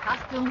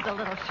 Costume's a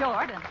little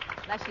short,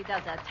 unless she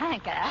does a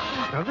tank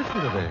act. Now, listen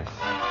to this.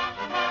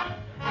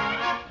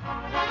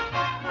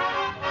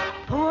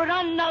 Put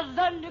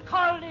another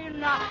nickel in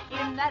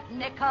that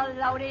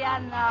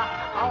Nickelodeon.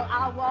 All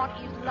I want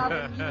is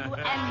loving you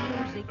and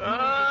music.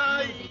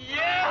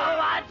 Yeah! Oh,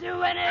 I'd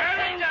do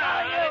anything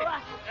for you.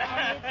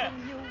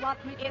 Anything you want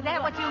me to. Is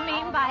that what you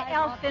mean by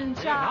elfin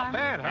charm? Not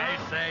bad, huh? They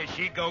say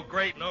she'd go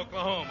great in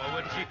Oklahoma,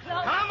 wouldn't she? Come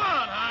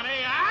on,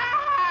 honey.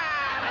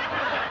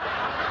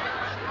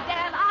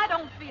 Dan, I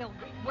don't feel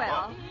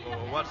well.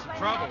 Well, what's the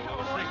trouble,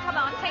 Lucy? Come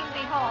on, take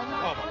me home.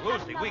 Oh, but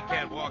Lucy, we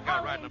can't walk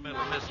out right in the middle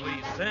of Miss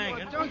Lee's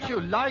singing. Don't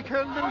you like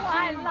her, Lucy? Oh,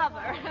 I love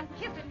her.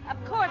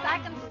 Of course, I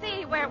can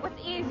see where it was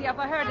easier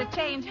for her to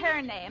change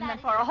her name than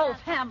for a whole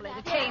family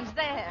to change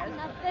theirs.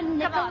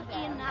 Come on,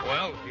 Dan.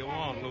 Well, if you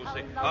want,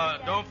 Lucy.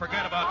 Don't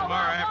forget about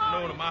tomorrow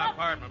afternoon at my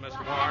apartment,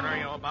 Mr. Warner.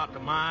 You know, about the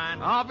mine.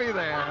 I'll be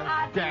there,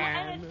 I'd do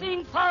Dan.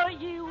 anything for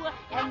you,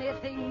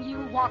 anything you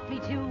want me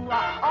to.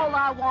 All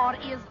I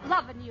want is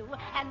loving you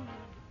and...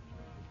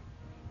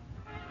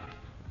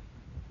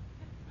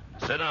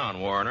 Sit down,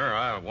 Warner.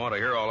 I want to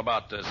hear all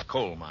about this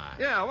coal mine.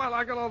 Yeah, well,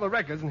 I got all the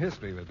records and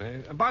history with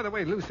me. And by the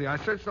way, Lucy, I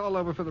searched all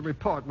over for the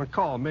report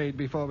McCall made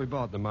before we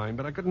bought the mine,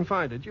 but I couldn't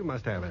find it. You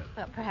must have it.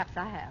 Well, perhaps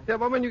I have. Yeah,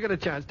 well, when you get a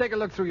chance, take a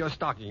look through your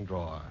stocking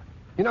drawer.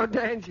 You know,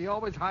 Dan, she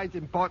always hides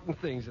important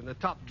things in the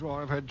top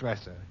drawer of her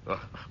dresser.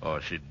 Oh,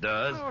 she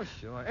does? Oh,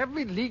 sure.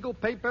 Every legal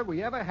paper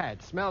we ever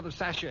had smelled of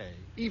sachet.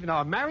 Even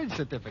our marriage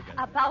certificate.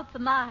 About the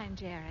mine,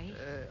 Jerry.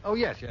 Oh,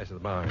 yes, the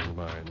mine.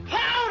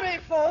 Howdy,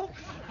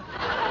 folks.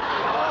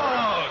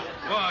 Oh,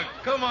 well,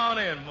 come on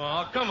in,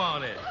 Ma. Come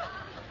on in.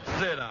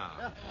 Sit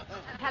down.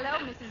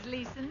 Hello, Mrs.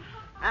 Leeson.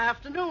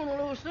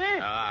 Afternoon, Lucy.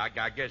 I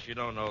guess you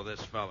don't know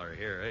this feller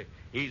here. Eh?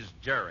 He's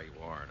Jerry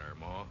Warner,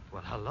 Ma.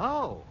 Well,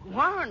 hello.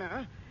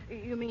 Warner?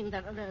 You mean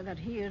that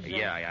he is...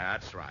 Yeah,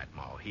 that's right,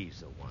 Ma.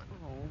 He's the one.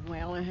 Oh,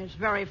 well, it's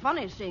very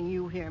funny seeing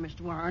you here, Mr.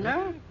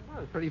 Warner.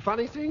 Well, it's pretty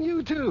funny seeing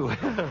you, too.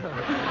 You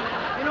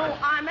know,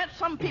 I met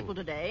some people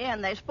today,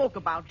 and they spoke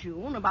about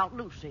you and about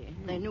Lucy.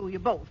 They knew you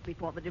both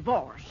before the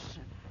divorce.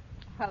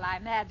 Well, I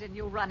imagine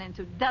you'll run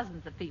into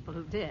dozens of people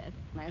who did.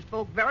 They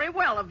spoke very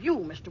well of you,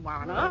 Mr.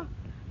 Warner.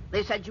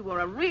 They said you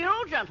were a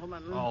real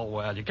gentleman. Oh,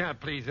 well, you can't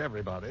please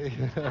everybody.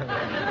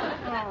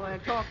 Oh, they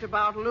talked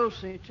about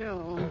Lucy,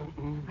 too.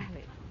 Well,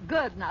 it's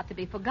good not to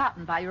be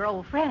forgotten by your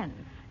old friends.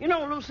 You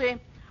know, Lucy,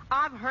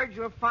 I've heard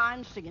your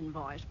fine singing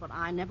voice, but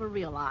I never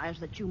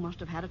realized that you must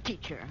have had a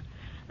teacher.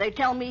 They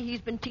tell me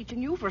he's been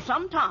teaching you for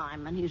some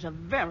time, and he's a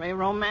very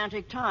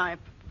romantic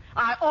type.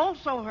 I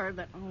also heard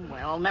that... Oh,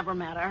 well, never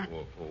matter.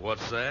 Well,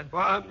 what's that?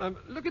 Well,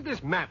 look at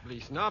this map,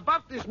 Lisa. Now,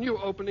 about this new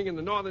opening in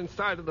the northern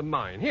side of the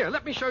mine. Here,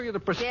 let me show you the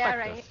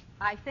prospectus. Jerry,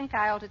 I think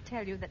I ought to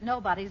tell you that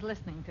nobody's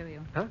listening to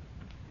you. Huh?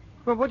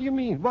 Well, what do you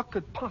mean? What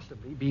could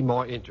possibly be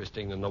more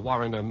interesting than the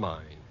Warrener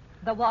mine?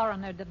 The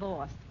Warrener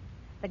divorce.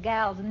 The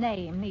gal's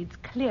name needs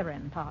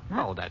clearing,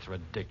 partner. Oh, that's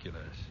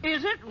ridiculous.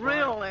 Is it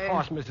really? Of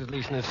course, Mrs.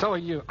 Leeson, and so are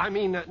you. I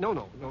mean,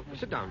 no.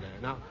 Sit down there.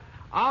 Now,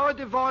 our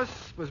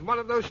divorce was one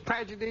of those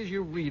tragedies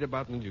you read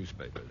about in the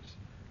newspapers.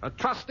 A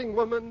trusting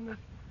woman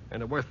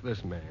and a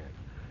worthless man.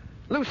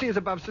 Lucy is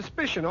above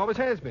suspicion, always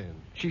has been.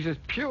 She's as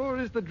pure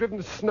as the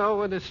driven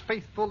snow and as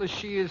faithful as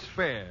she is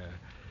fair.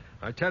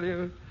 I tell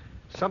you,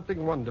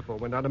 something wonderful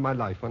went out of my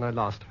life when I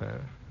lost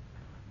her.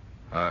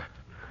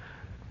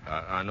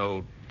 I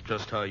know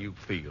just how you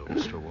feel,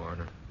 Mr.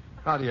 Warner.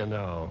 How do you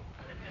know?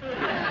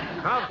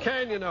 How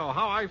can you know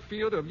how I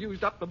feel to have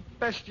used up the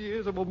best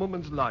years of a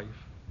woman's life?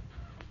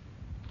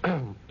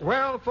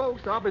 Well,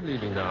 folks, I'll be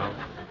leaving now.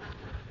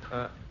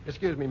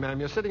 Excuse me, ma'am.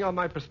 You're sitting on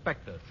my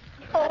prospectus.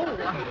 Oh,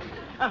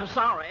 I'm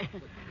sorry.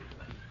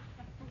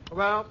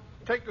 Well,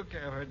 take good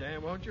care of her,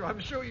 Dan, won't you? I'm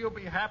sure you'll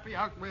be happy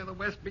out where the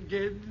West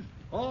begins.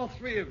 All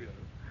three of you.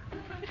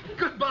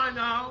 Goodbye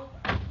now.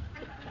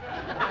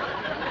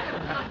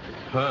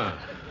 Huh.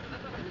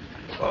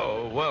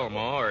 Oh, well,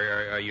 Ma,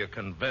 are you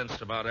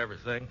convinced about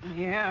everything?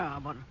 Yeah,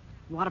 but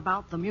what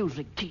about the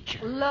music teacher?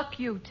 Look,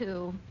 you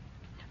two.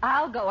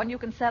 I'll go and you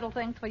can settle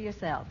things for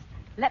yourselves.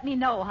 Let me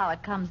know how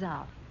it comes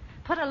out.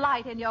 Put a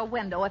light in your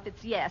window if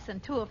it's yes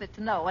and 2 if it's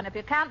no. And if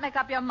you can't make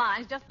up your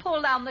minds, just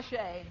pull down the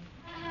shade.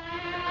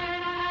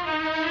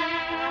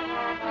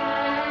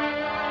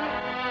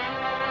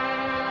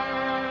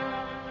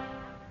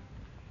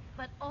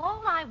 But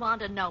all I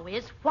want to know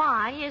is,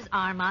 why is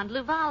Armand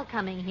Luval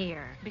coming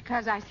here?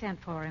 Because I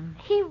sent for him.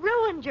 He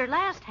ruined your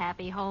last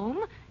happy home,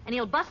 and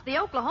he'll bust the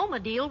Oklahoma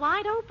deal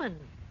wide open.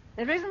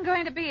 There isn't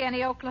going to be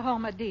any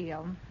Oklahoma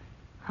deal.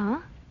 Huh?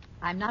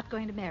 I'm not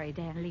going to marry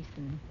Dan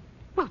Leeson.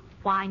 Well,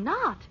 why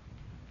not?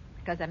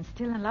 Because I'm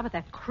still in love with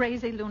that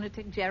crazy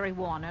lunatic Jerry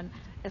Warner, and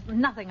there's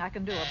nothing I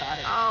can do about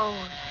it.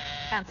 Oh.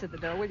 Answer the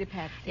door, will you,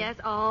 Patsy? Yes,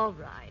 all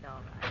right,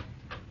 all right.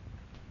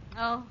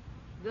 Oh,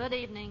 good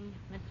evening,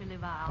 Mr.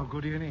 Luval. Oh,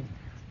 good evening.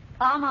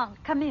 Armand,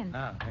 come in.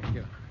 Ah, thank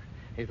you.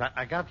 Yes,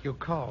 I got your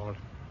call.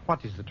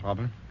 What is the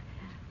trouble?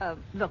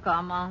 Look,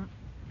 Armand,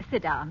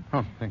 sit down.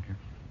 Oh, thank you.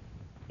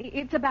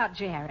 It's about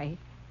Jerry.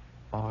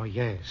 Oh,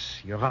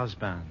 yes, your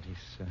husband.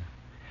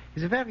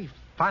 He's a very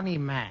funny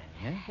man,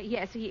 eh?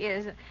 Yes, he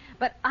is.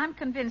 But I'm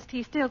convinced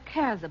he still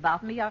cares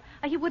about me, or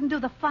he wouldn't do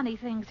the funny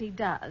things he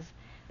does.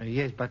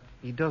 Yes, but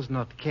he does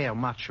not care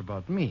much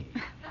about me.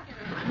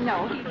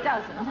 No, he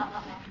doesn't.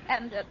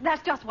 And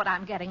that's just what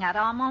I'm getting at,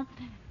 Armand.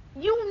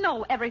 You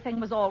know everything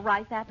was all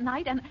right that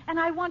night, and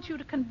I want you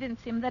to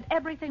convince him that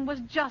everything was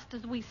just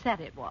as we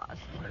said it was.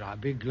 Well, I'll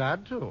be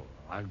glad to.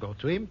 I'll go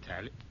to him,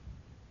 tell him.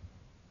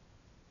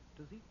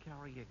 Does he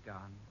carry a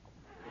gun?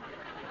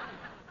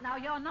 Now,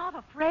 you're not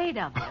afraid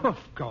of him. Of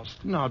course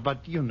not,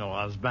 but you know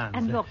husbands.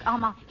 And look,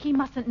 Armand, he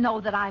mustn't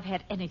know that I've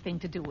had anything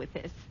to do with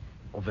this.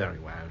 Oh, very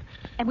well.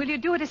 And will you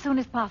do it as soon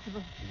as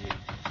possible?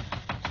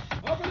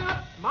 Open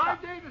up. My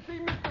day to see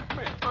Mr.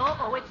 Smith.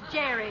 Oh, it's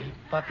Jerry.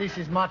 But this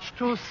is much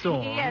too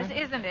soon. Yes,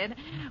 isn't it?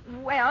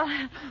 Well,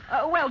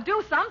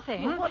 do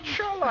something. Well, what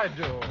shall I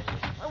do?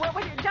 Well,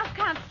 you just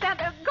can't stand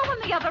there. Go in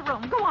the other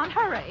room. Go on,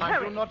 hurry. I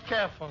hurry. do not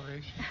care for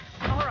this.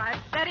 All right,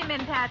 let him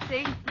in,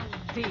 Patsy.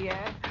 Oh, dear.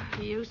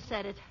 You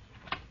said it.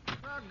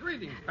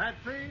 Greetings,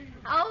 Patsy.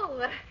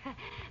 Oh,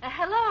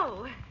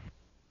 hello.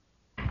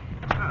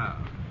 Oh,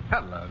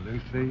 hello,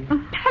 Lucy.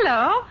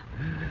 Hello.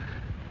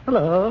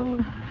 Hello.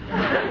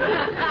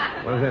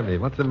 What does that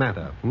mean? What's the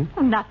matter?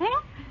 Nothing.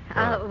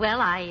 Well,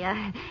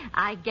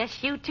 I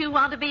guess you two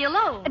want to be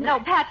alone. No,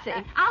 Patsy.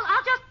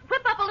 I'll just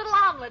whip up a little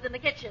omelet in the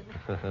kitchen.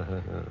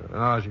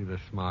 Oh, she's a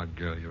smart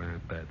girl, your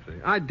Aunt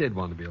Patsy. I did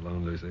want to be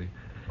alone, Lucy.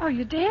 Oh,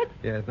 you did?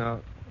 Yes,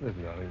 now,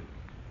 listen, darling.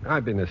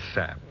 I've been a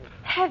sap.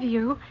 Have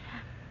you?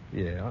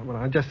 Yeah, well,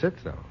 I just said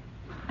so.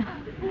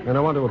 And I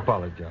want to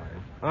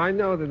apologize. I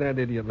know that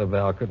idiot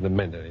Lavelle couldn't have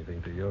meant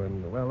anything to you,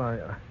 and, well,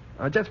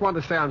 I just want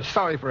to say I'm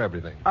sorry for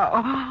everything.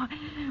 Oh,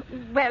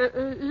 well,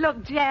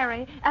 look,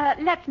 Jerry,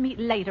 let's meet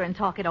later and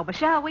talk it over,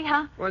 shall we,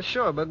 huh? Well,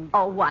 sure, but...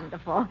 Oh,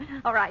 wonderful.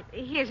 All right,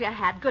 here's your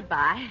hat.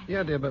 Goodbye.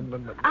 Yeah, dear, but...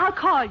 I'll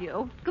call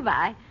you.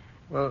 Goodbye.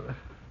 Well,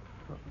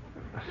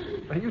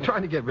 are you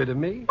trying to get rid of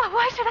me? Well,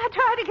 why should I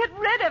try to get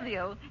rid of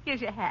you?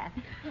 Here's your hat.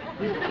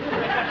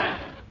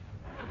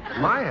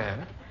 My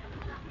hat?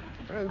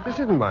 This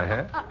isn't my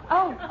hat.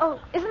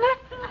 Isn't it?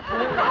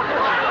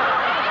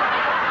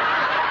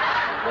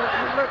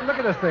 Look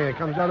at this thing. It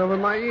comes down over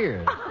my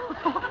ear.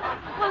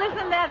 Well,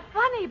 isn't that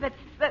funny? But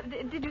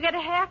did you get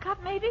a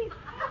haircut, maybe?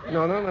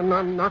 No,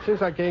 not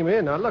since I came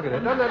in. Now, look at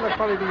it. Doesn't that look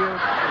funny to you?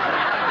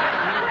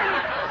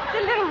 It's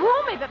a little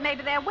roomy, but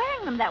maybe they're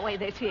wearing them that way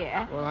this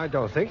year. Well, I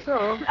don't think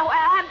so. Oh,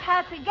 Aunt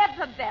Patsy, get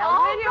the bell.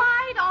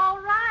 All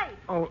right.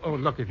 Oh,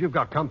 look, if you've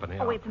got company.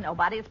 Oh, it's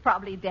nobody. It's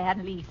probably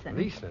Dan Leeson.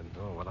 Leeson?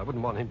 Oh, well, I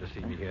wouldn't want him to see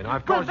me here. Now,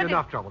 I've caused you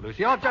enough trouble,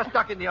 Lucy. I'll just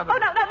duck in the other room.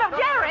 No,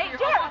 Jerry!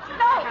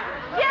 No!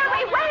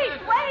 Jerry, wait!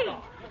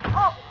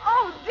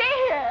 Oh,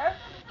 dear!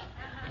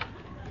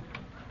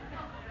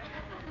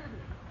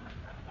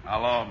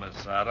 Hello,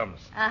 Miss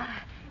Adams.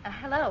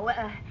 Hello.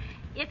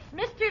 It's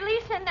Mr.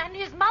 Leeson and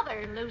his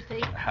mother,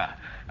 Lucy.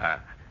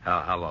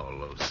 Hello,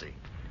 Lucy.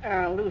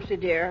 Lucy,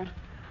 dear,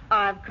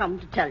 I've come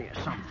to tell you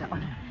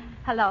something.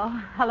 Hello.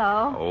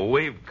 Oh,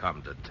 we've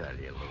come to tell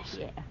you,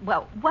 Lucy. Yeah.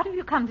 Well, what have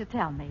you come to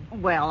tell me?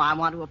 Well, I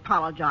want to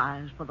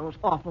apologize for those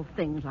awful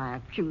things I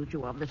accused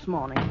you of this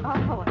morning.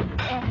 Oh,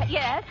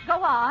 yes,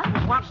 go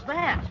on. What's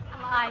that?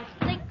 I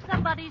think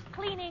somebody's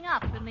cleaning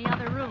up in the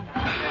other room.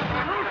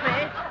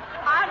 Lucy,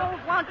 I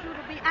don't want you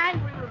to be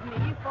angry with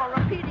me for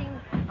repeating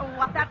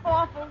what that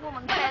awful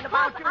woman said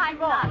about your I'm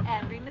divorce. not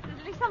angry,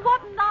 Mrs. Leeson.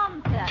 What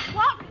nonsense.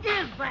 What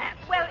is that?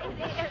 Well,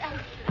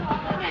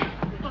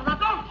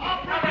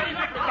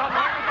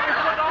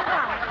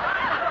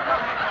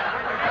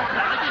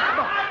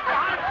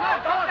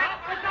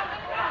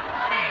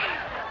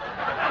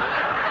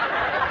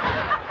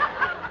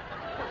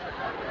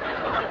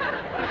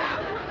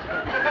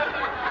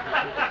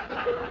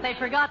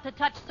 forgot to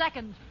touch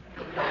second.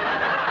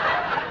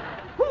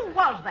 Who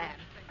was that?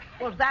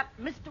 Was that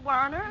Mr.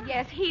 Warner?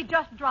 Yes, he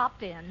just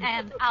dropped in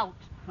and out.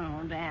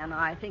 Oh, Dan,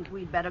 I think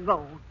we'd better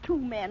go. 2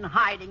 men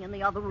hiding in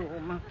the other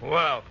room.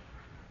 Well,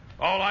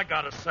 all I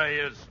gotta say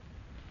is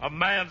a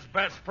man's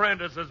best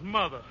friend is his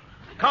mother.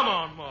 Come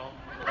on, Ma.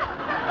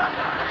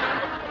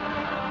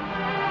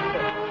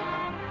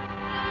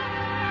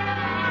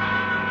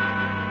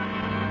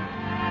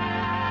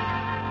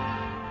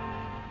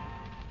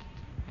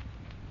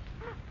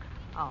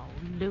 Oh,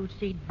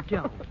 Lucy,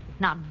 don't.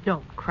 Now,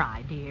 don't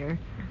cry, dear.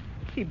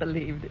 He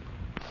believed it.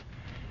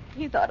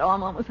 He thought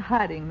Armand was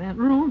hiding in that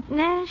room.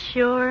 Nah,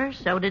 sure.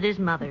 So did his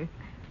mother.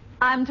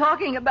 I'm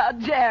talking about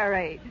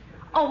Jerry.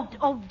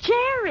 Oh,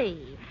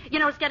 Jerry. You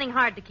know, it's getting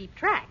hard to keep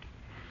track.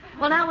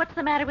 Well, now, what's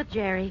the matter with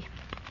Jerry?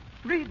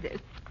 Read this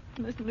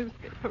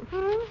newspaper.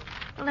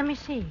 Well, let me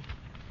see.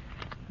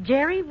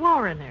 Jerry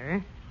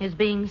Warner is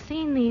being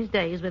seen these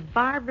days with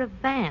Barbara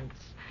Vance,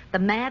 the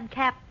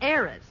madcap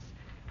heiress.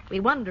 We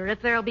wonder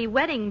if there'll be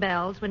wedding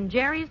bells when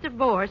Jerry's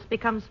divorce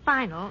becomes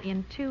final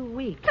in 2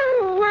 weeks.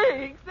 2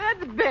 weeks?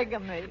 That's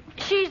bigamy.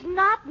 She's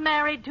not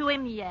married to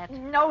him yet.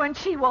 No, and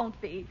she won't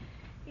be.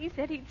 He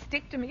said he'd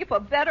stick to me for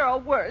better or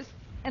worse.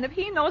 And if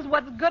he knows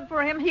what's good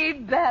for him,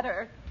 he'd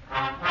better.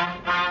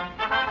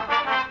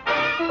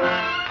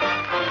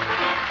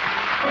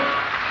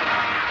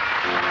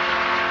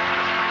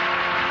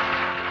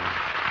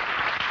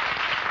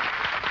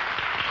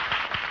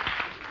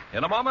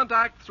 In a moment,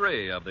 Act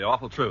 3 of The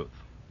Awful Truth.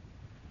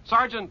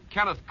 Sergeant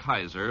Kenneth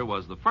Kaiser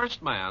was the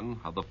first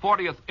man of the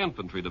 40th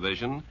Infantry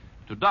Division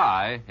to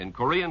die in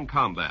Korean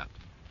combat.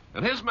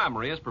 And his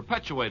memory is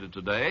perpetuated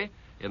today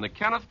in the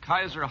Kenneth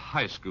Kaiser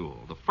High School,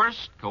 the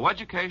first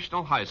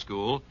coeducational high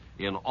school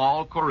in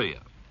all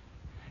Korea.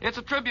 It's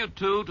a tribute,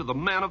 too, to the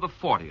men of the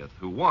 40th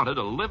who wanted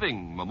a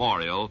living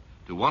memorial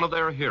to one of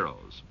their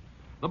heroes.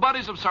 The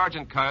buddies of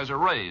Sergeant Kaiser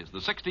raised the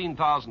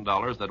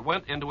 $16,000 that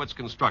went into its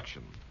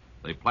construction.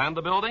 They planned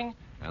the building,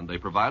 and they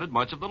provided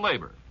much of the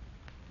labor.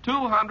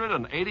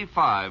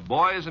 285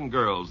 boys and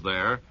girls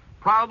there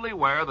proudly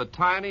wear the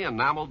tiny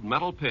enameled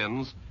metal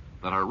pins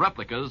that are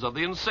replicas of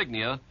the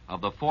insignia of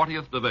the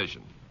 40th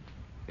Division.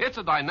 It's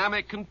a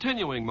dynamic,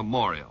 continuing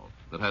memorial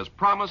that has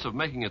promise of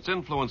making its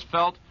influence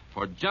felt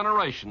for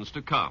generations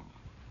to come.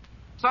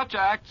 Such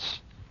acts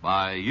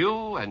by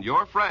you and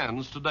your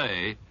friends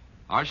today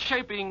are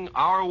shaping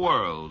our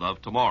world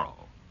of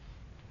tomorrow.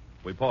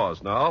 We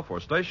pause now for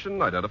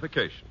station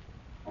identification.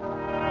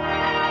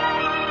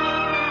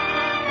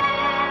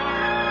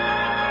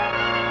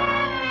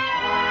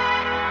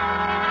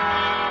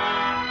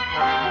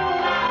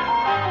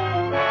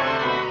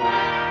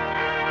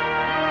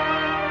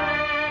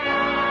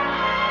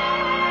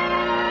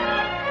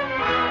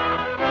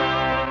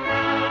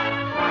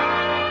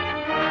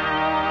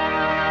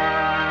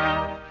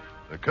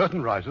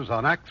 Curtain rises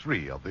on Act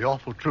 3 of The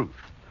Awful Truth,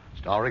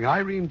 starring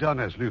Irene Dunn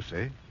as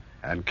Lucy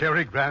and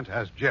Cary Grant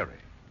as Jerry.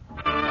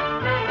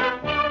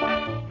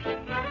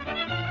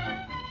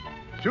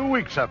 2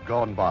 weeks have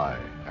gone by,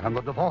 and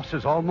the divorce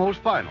is almost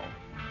final.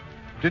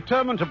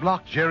 Determined to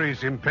block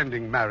Jerry's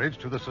impending marriage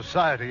to the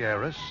society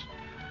heiress,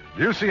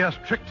 Lucy has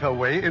tricked her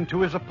way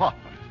into his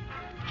apartment.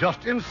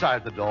 Just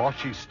inside the door,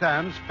 she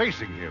stands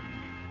facing him.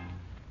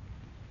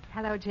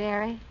 Hello,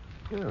 Jerry.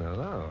 Oh,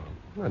 hello.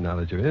 Well, now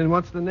that you're in,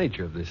 what's the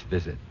nature of this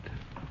visit?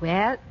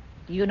 Well,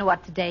 you know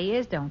what today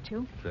is, don't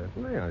you?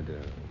 Certainly I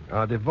do.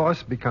 Our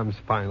divorce becomes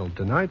final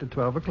tonight at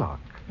 12 o'clock.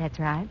 That's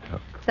right.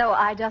 Oh. So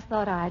I just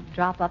thought I'd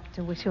drop up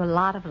to wish you a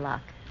lot of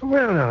luck.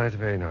 Well, no, that's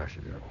very nice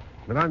of you.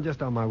 But I'm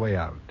just on my way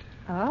out.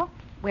 Oh?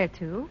 Where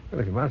to?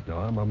 Well, if you must know,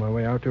 I'm on my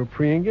way out to a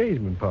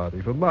pre-engagement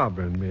party for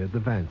Barbara and me at the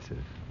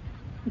Vances.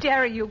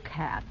 Jerry, you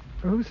can't.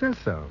 Well, who says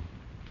so?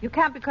 You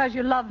can't because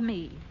you love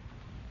me.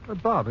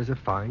 But Barbara's a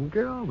fine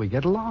girl. We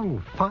get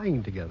along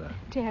fine together.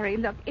 Jerry,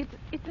 look,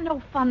 it's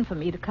no fun for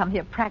me to come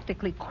here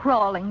practically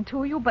crawling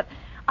to you, but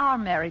our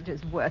marriage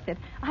is worth it.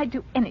 I'd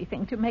do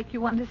anything to make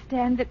you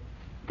understand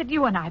that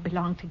you and I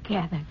belong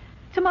together.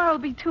 Tomorrow will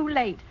be too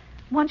late.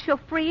 Once you're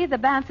free, the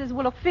Vances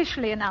will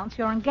officially announce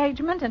your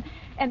engagement,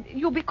 and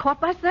you'll be caught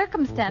by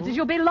circumstances. Mm-hmm.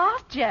 You'll be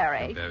lost,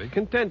 Jerry. And very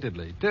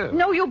contentedly, too.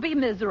 No, you'll be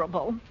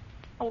miserable.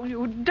 Oh,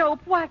 you dope.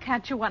 Why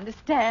can't you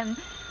understand?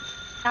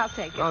 I'll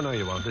take it. Oh, no,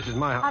 you won't. This is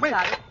my house. I've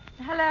got it.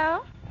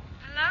 Hello?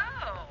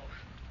 Hello.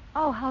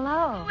 Oh,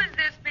 hello. Who is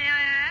this, may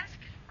I ask?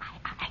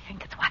 I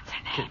think it's what's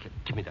her name.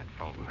 Give me that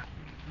phone.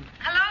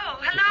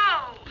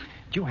 Hello.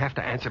 Do you have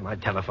to answer my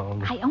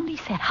telephone? I only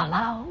said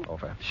hello. Oh,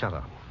 shut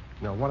up.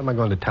 Now, what am I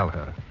going to tell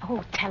her?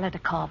 Oh, tell her to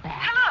call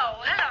back.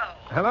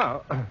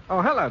 Hello.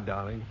 Oh, hello,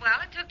 darling. Well,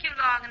 it took you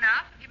long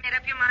enough. Have you made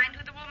up your mind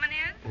who the woman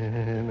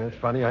is?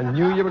 That's funny. I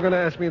knew you were going to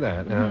ask me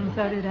that.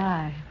 So did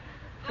I.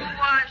 Who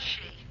was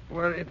she?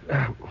 Well,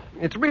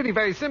 it's really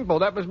very simple.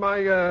 That was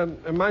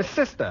my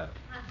sister.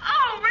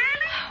 Oh,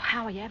 really? Oh,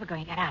 how are you ever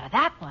going to get out of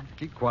that one?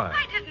 Keep quiet.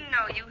 I didn't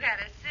know you had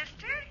a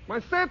sister. Why,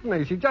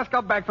 certainly. She just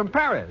got back from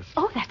Paris.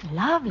 Oh, that's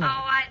lovely. Oh,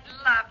 I'd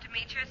love to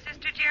meet your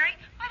sister, Jerry.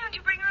 Why don't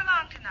you bring her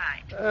along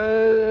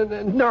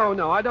tonight?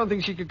 No. I don't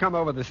think she could come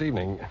over this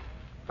evening.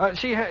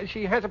 She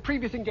has a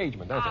previous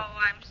engagement, that's it.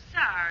 I'm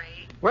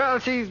sorry. Well,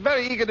 she's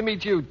very eager to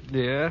meet you,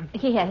 dear.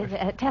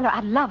 Yes, tell her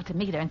I'd love to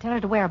meet her and tell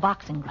her to wear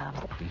boxing gloves.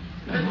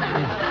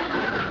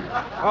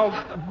 Oh,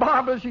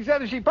 Barbara, she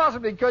said if she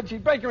possibly could,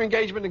 she'd break her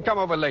engagement and come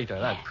over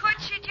later. Could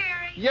she,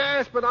 Jerry?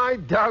 Yes, but I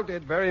doubt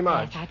it very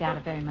much. Yes, I doubt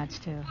it very much,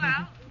 too.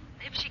 Well,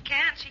 if she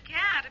can't, she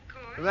can't, of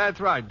course.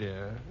 That's right,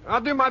 dear. I'll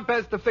do my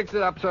best to fix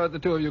it up so that the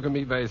two of you can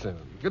meet very soon.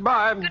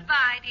 Goodbye.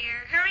 Goodbye, dear.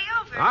 Hurry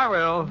over. I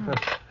will.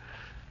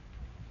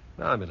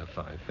 Now I'm in a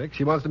fine fix.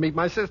 She wants to meet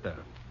my sister.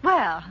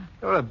 Well.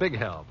 You're a big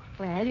help.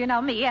 Well, you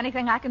know me.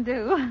 Anything I can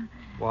do.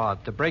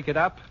 What, to break it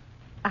up?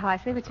 Oh, I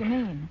see what you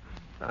mean.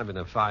 I'm in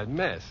a fine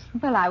mess.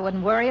 Well, I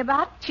wouldn't worry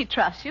about it. She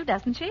trusts you,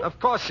 doesn't she? Of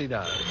course she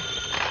does.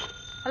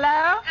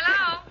 Hello?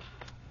 Hello?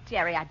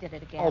 Jerry, I did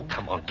it again. Oh,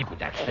 come on. Give me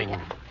that thing.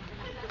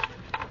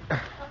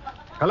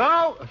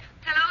 Hello?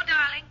 Hello,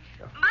 darling.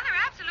 Mother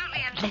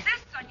absolutely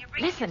insists on you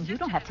bringing Listen, you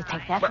don't have to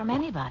take that from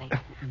anybody.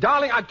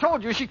 Darling, I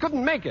told you she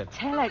couldn't make it.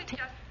 Tell her.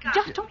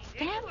 Just don't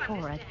stand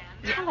for it.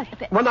 Tell her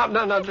that... Well,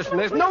 no, listen.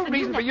 There's no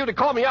reason for you to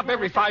call me up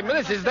every 5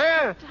 minutes, is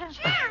there?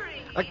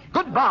 Jerry!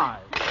 Goodbye.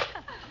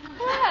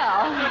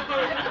 Well...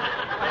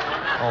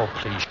 Oh,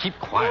 please, keep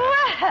quiet.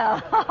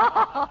 Well...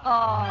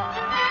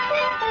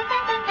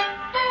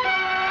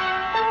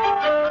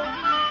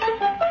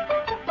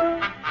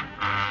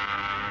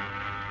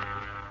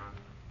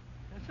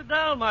 Sit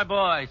down, my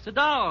boy. Sit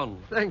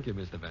down. Thank you,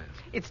 Mr. Vance.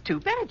 It's too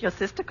bad your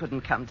sister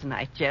couldn't come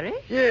tonight, Jerry.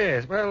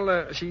 Yes,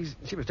 well, she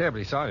was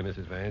terribly sorry,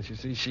 Mrs. Vance. You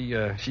see,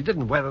 she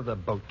didn't weather the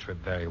boat trip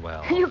very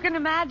well. You can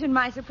imagine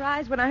my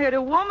surprise when I heard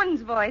a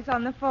woman's voice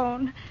on the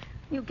phone.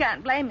 You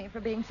can't blame me for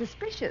being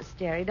suspicious,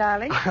 Jerry,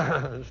 darling.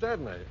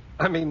 Certainly.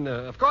 I mean,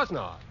 of course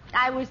not.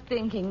 I was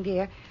thinking,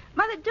 dear.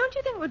 Mother, don't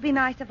you think it would be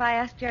nice if I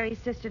asked Jerry's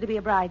sister to be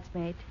a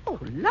bridesmaid? Oh,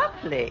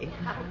 lovely.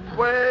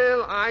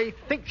 Well, I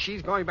think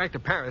she's going back to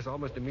Paris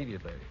almost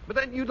immediately. But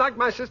then you'd like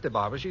my sister,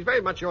 Barbara. She's very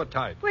much your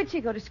type. Where'd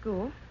she go to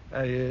school?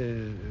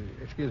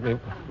 Excuse me.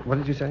 What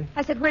did you say?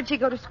 I said, where'd she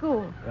go to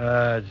school?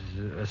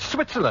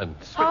 Switzerland.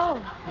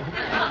 Oh.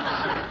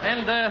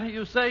 And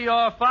you say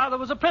your father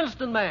was a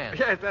Princeton man.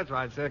 Yes, that's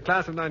right, sir.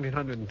 Class of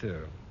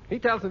 1902. He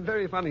tells some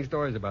very funny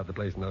stories about the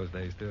place in those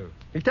days, too.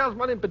 He tells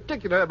one in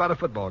particular about a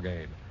football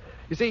game.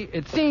 You see,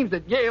 it seems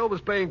that Yale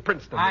was playing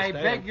Princeton. I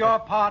beg your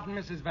pardon,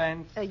 Mrs.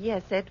 Vance.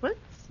 Yes, Edwards?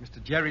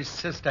 Mr. Jerry's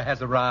sister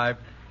has arrived.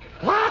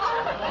 What?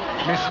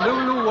 Miss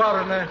Lulu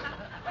Warner.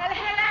 Well,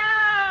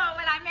 hello.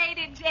 Well, I made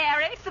it,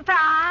 Jerry.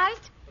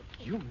 Surprised?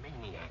 You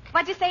maniac.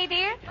 What'd you say,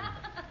 dear?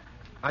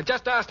 I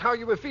just asked how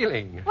you were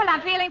feeling. Well,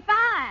 I'm feeling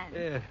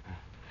fine.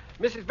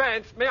 Mrs.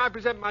 Vance, may I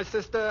present my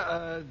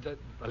sister,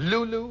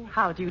 Lulu?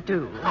 How do you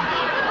do? Well,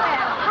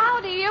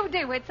 how do you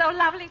do? It's so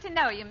lovely to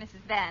know you,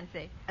 Mrs.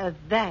 Vancey.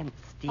 Vance,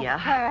 dear.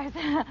 Of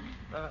course.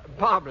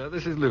 Barbara,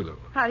 this is Lulu.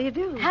 How do you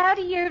do? How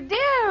do you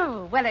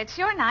do? Well, it's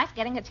sure nice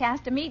getting a chance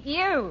to meet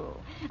you.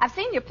 I've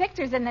seen your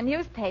pictures in the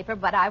newspaper,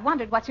 but I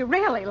wondered what you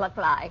really look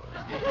like.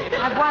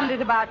 I've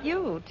wondered about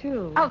you,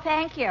 too. Oh,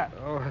 thank you.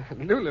 Oh,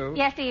 Lulu.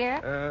 Yes,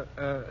 dear?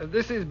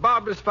 This is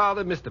Barbara's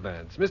father, Mr.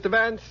 Vance. Mr.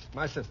 Vance,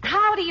 my sister.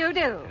 How do you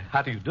do?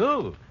 How do you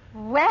do?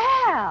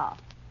 Well,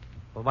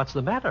 what's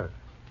the matter?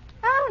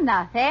 Oh,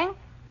 nothing.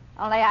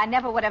 Only I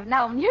never would have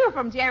known you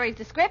from Jerry's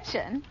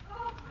description.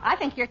 I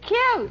think you're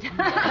cute.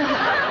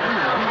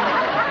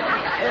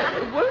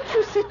 Won't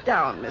you sit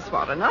down, Miss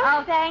Warner?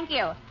 Oh, thank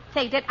you.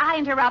 Say, did I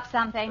interrupt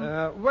something?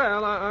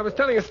 Well, I was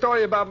telling a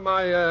story about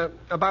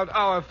about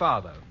our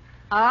father.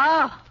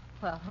 Oh,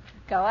 well,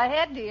 go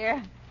ahead,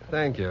 dear.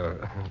 Thank you.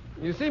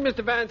 You see,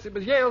 Mr. Vance, it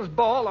was Yale's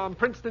ball on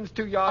Princeton's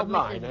 2-yard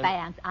line. Mrs.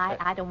 Vance,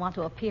 I don't want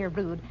to appear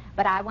rude,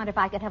 but I wonder if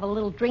I could have a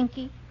little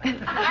drinky.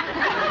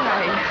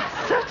 Why,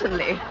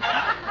 certainly.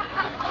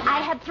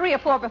 I had 3 or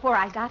 4 before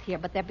I got here,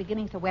 but they're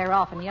beginning to wear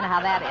off, and you know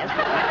how that is.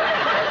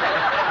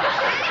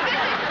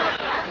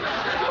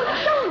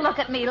 Don't look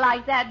at me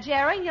like that,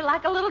 Jerry. You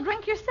like a little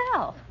drink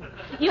yourself.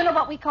 You know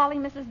what we call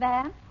him, Mrs.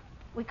 Vance?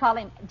 We call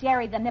him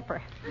Jerry the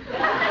Nipper.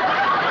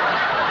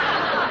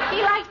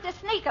 He likes to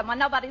sneak 'em when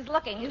nobody's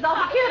looking. He's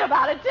awful cute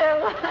about it, too.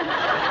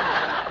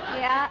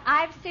 Yeah,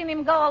 I've seen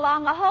him go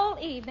along a whole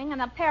evening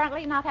and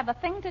apparently not have a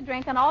thing to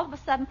drink and all of a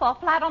sudden fall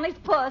flat on his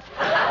puss.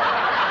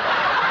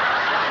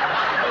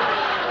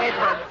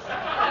 Edwards.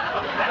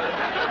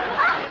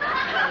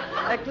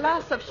 A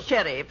glass of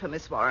sherry for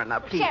Miss Warner,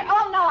 please.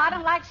 Oh, no, I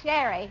don't like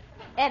sherry.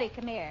 Eddie,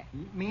 come here.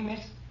 Me,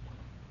 miss?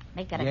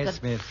 Make it Yes,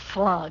 a good miss.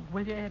 slug,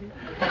 will you, Eddie?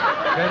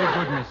 Very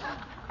good, miss.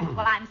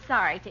 Well, I'm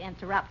sorry to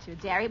interrupt you,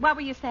 Jerry. What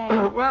were you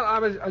saying? Well, I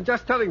was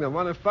just telling them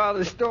one of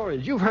Father's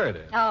stories. You've heard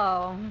it.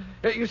 Oh.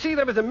 You see,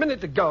 there was a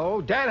minute to go.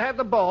 Dad had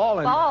the ball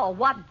and... Ball?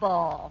 What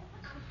ball?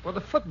 Well,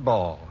 the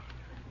football.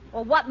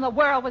 Well, what in the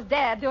world was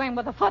Dad doing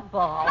with a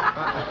football?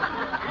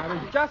 I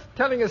was just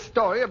telling a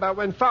story about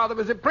when Father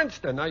was at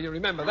Princeton. Now, you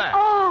remember that.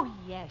 Oh,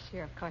 yes,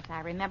 sure, of course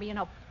I remember. You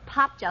know,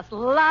 Pop just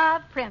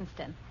loved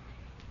Princeton.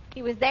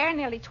 He was there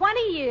nearly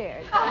 20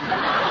 years. He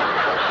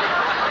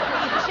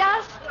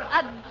just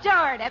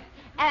adored it,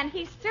 and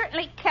he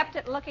certainly kept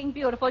it looking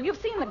beautiful. You've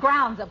seen the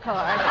grounds, of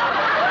course.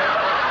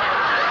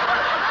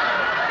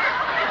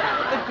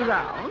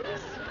 grounds?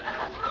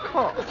 Of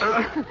course.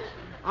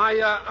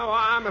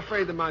 I'm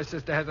afraid that my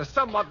sister has a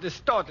somewhat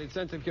distorted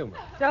sense of humor.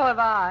 So have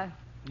I.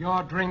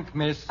 Your drink,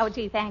 miss. Oh,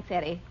 gee, thanks,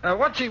 Eddie.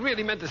 What she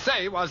really meant to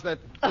say was that...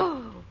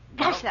 Oh,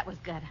 gosh, that was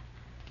good.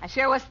 I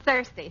sure was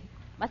thirsty.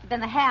 Must have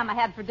been the ham I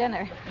had for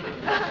dinner.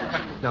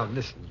 Now,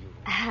 listen, you...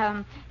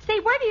 Say,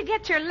 where do you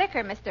get your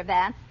liquor, Mr.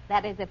 Vance?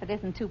 That is, if it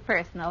isn't too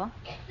personal.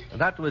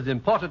 That was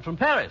imported from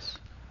Paris.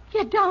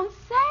 You don't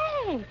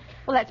say.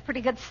 Well, that's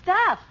pretty good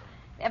stuff.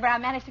 If ever I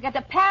manage to get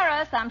to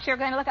Paris, I'm sure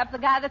going to look up the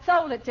guy that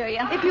sold it to you.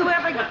 If you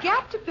ever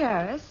get to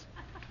Paris,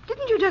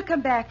 didn't you just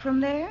come back from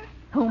there?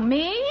 Who,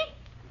 me?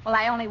 Well,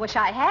 I only wish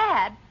I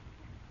had.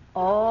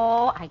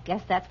 Oh, I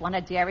guess that's one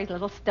of Jerry's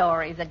little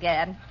stories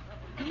again.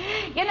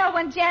 You know,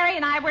 when Jerry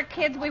and I were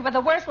kids, we were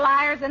the worst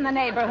liars in the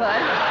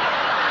neighborhood.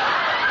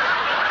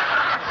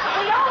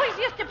 We always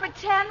used to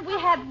pretend we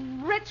had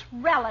rich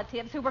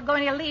relatives who were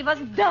going to leave us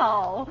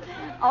dull.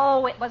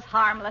 Oh, it was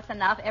harmless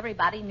enough.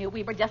 Everybody knew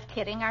we were just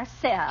kidding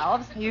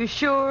ourselves. You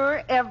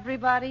sure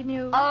everybody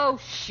knew? Oh,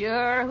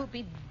 sure. Who'd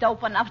be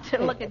dope enough to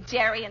look at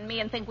Jerry and me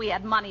and think we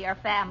had money or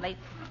family?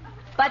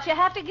 But you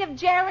have to give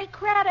Jerry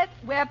credit.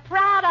 We're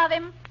proud of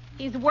him.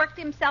 He's worked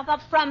himself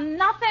up from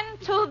nothing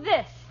to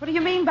this. What do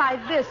you mean by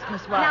this,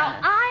 Miss Warner? Now,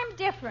 I'm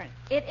different.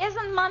 It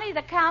isn't money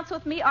that counts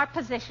with me or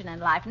position in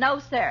life. No,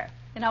 sir.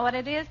 You know what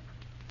it is?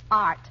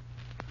 Art.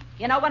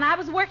 You know, when I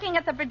was working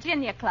at the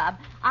Virginia Club,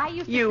 I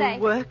used to say...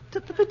 You worked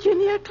at the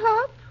Virginia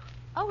Club?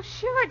 Oh,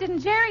 sure. Didn't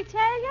Jerry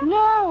tell you?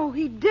 No,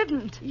 he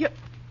didn't.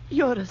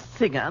 You're a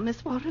singer,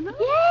 Miss Warner?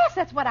 Yes,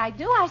 that's what I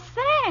do. I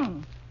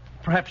sing.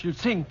 Perhaps you'd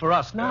sing for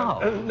us now.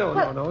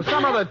 No.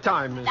 Some other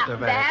time, Mr. Now,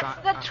 Vance.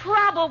 that's the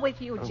trouble with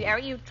you,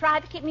 Jerry. You've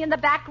tried to keep me in the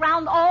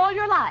background all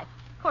your life.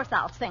 Of course,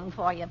 I'll sing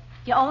for you.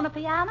 You own a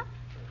piano?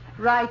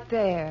 Right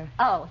there.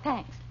 Oh,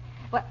 thanks.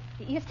 Well,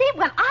 you see,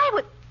 when I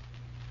would...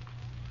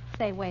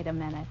 Say, wait a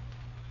minute.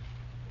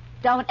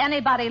 Don't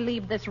anybody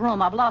leave this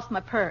room. I've lost my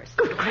purse.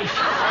 Good gracious.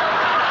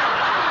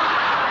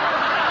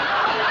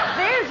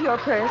 There's your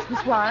purse,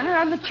 Miss Warner,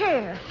 on the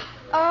chair.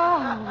 Oh,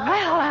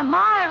 well, am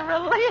I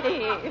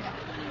relieved.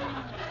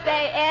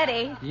 Say,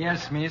 Eddie.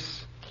 Yes,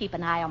 miss. Keep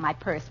an eye on my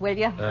purse, will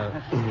you?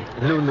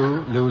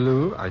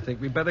 Lulu, I think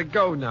we better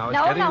go now. It's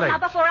getting late.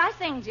 Not before I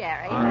sing,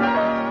 Jerry.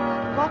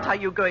 What are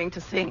you going to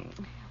sing?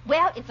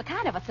 Well, it's a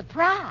kind of a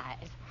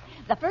surprise.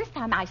 The first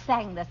time I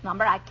sang this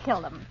number, I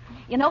killed him.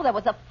 You know, there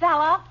was a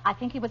fella, I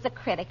think he was a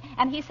critic,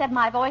 and he said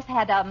my voice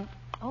had,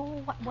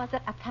 what was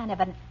it? A kind of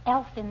an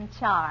elfin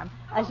charm.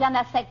 A je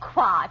ne sais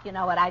quoi, if you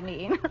know what I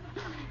mean.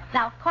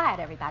 Now, quiet,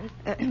 everybody.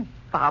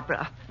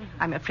 Barbara,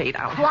 I'm afraid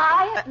I'll...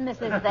 Quiet,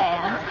 Mrs.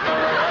 Vance.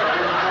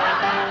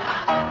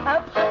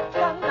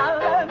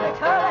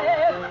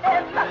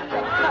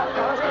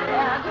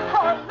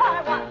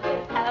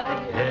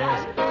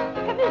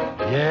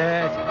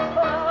 Yes.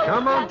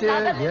 Come on,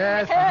 dear.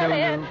 Yes,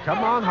 Lulu. Come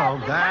on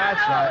home. That's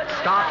right.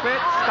 Stop it.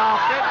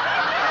 Stop it.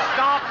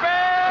 Stop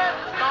it.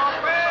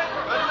 Stop it.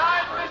 Good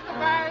night, Mr.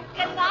 Vance.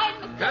 Good night,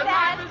 Mr. Good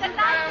night, Vance. Mrs.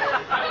 Vance.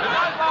 Good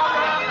night,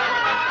 Barbara.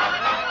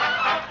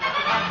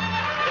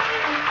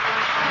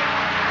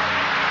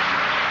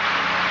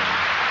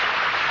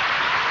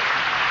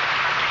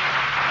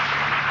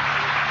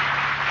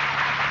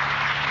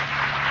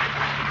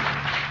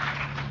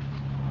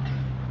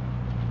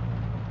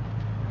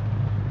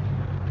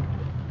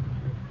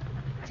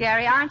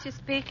 Jerry, aren't you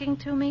speaking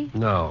to me?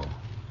 No.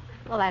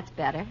 Well, that's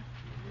better.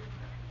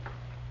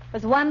 It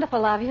was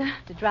wonderful of you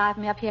to drive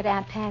me up here to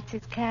Aunt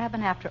Patsy's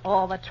cabin after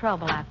all the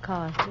trouble I've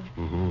caused you.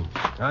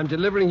 Mm-hmm. I'm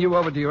delivering you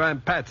over to your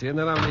Aunt Patsy, and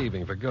then I'm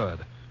leaving for good.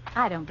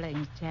 I don't blame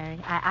you, Jerry.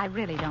 I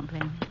really don't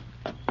blame you.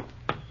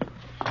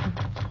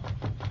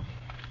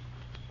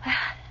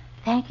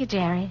 Thank you,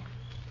 Jerry.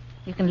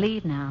 You can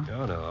leave now.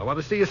 Oh, no. I want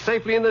to see you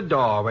safely in the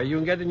door where you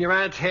can get in your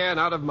aunt's hair and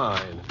out of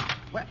mine.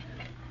 What?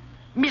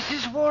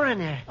 Mrs.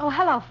 Warner. Oh,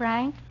 hello,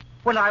 Frank.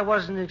 Well, I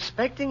wasn't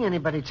expecting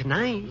anybody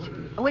tonight.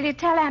 Will you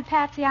tell Aunt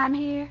Patsy I'm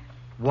here?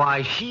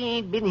 Why, she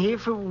ain't been here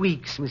for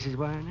weeks, Mrs.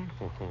 Warner.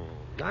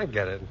 I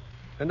get it.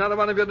 Another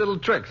one of your little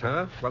tricks,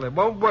 huh? Well, it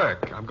won't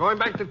work. I'm going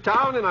back to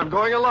town, and I'm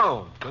going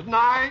alone. Good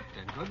night,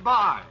 and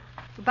goodbye.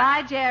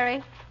 Goodbye,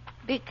 Jerry.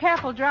 Be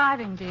careful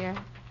driving, dear.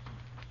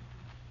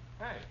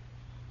 Hey.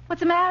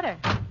 What's the matter?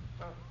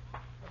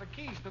 The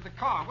keys to the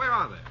car, where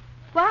are they?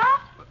 What?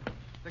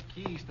 The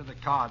keys to the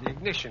car, the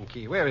ignition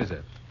key, where is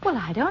it? Well,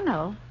 I don't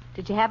know.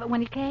 Did you have it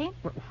when you came?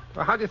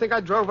 Well, how do you think I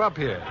drove up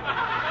here?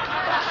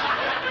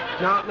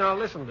 Now,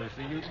 listen,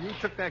 Lucy. You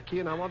took that key,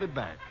 and I want it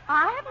back.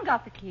 I haven't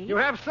got the key. You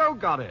have so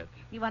got it.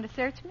 You want to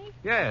search me?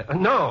 Yeah,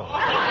 no.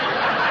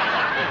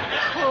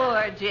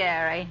 Poor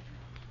Jerry.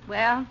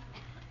 Well,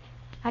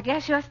 I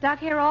guess you're stuck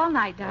here all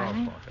night,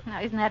 darling.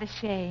 Now, isn't that a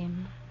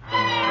shame?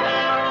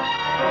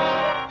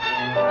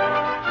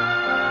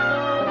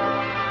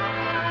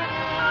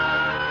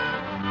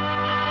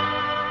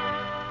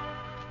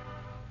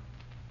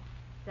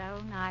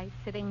 So nice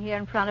sitting here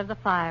in front of the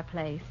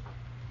fireplace.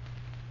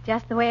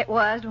 Just the way it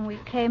was when we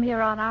came here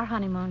on our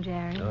honeymoon,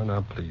 Jerry. Oh,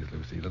 now, please,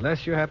 Lucy. The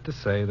less you have to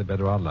say, the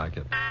better I'll like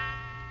it.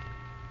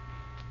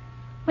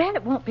 Well,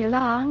 it won't be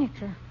long.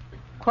 It's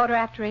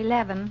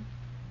 11:15.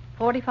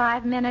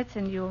 45 minutes,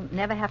 and you'll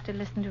never have to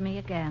listen to me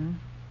again.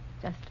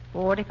 Just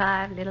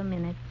 45 little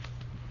minutes.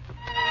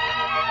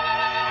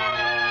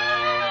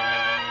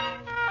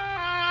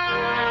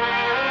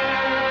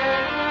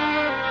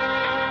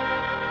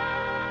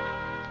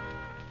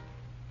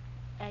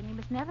 And you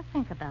must never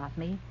think about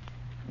me.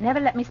 Never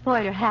let me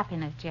spoil your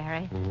happiness,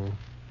 Jerry. Mm-hmm.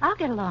 I'll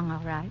get along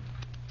all right.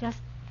 Just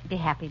be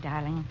happy,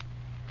 darling.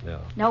 Yeah.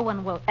 No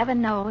one will ever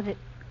know that...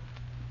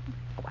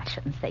 Oh, I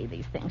shouldn't say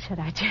these things, should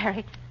I,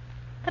 Jerry?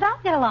 But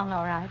I'll get along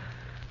all right.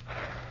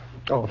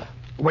 Oh,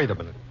 wait a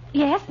minute.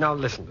 Yes? Now,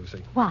 listen,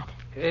 Lucy. What?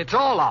 It's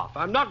all off.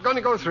 I'm not going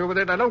to go through with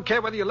it. I don't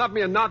care whether you love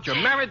me or not. You're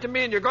married to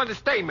me, and you're going to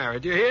stay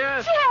married. You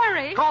hear?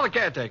 Jerry! Call the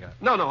caretaker.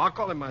 No, I'll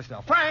call him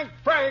myself. Frank,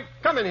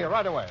 come in here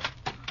right away.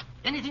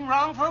 Anything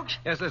wrong, folks?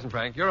 Yes, listen,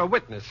 Frank. You're a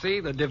witness, see?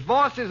 The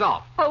divorce is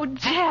off. Oh,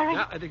 Jerry.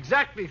 Now, at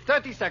exactly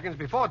 30 seconds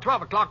before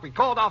 12 o'clock, we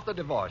called off the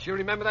divorce. You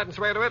remember that and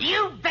swear to it?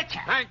 You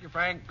betcha. Thank you,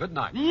 Frank. Good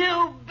night.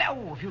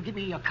 Oh, if you'll give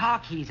me your car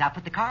keys, I'll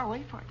put the car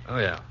away for you. Oh,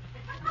 yeah.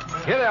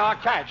 Here they are.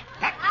 Catch.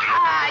 You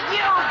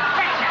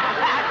betcha.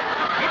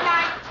 Good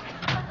night.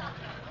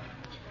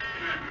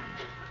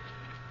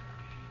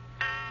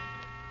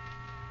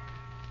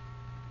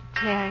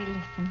 Jerry,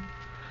 listen.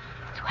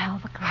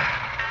 12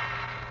 o'clock.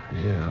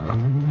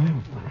 Yeah.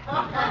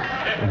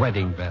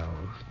 Wedding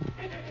bells.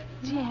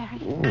 Jerry.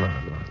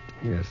 No.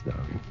 Yes,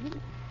 darling.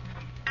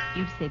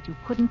 You said you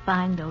couldn't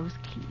find those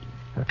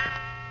keys.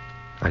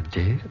 I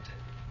did.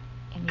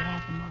 And you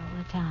have them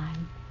all the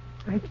time.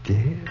 I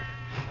did.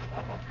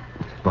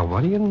 But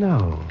what do you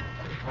know?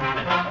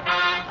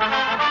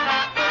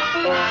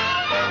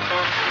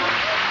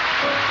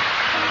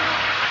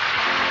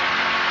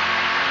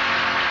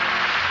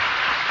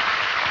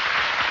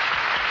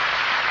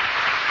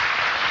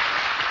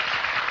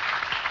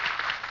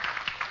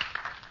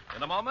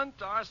 In a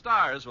moment, our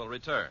stars will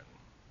return.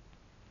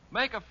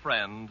 Make a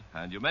friend,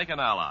 and you make an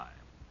ally.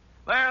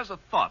 There's a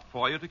thought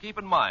for you to keep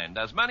in mind,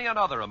 as many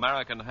another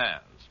American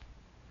has.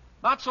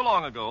 Not so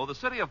long ago, the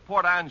city of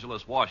Port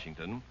Angeles,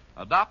 Washington,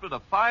 adopted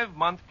a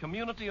 5-month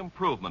community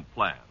improvement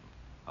plan.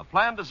 A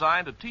plan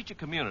designed to teach a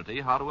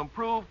community how to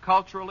improve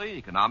culturally,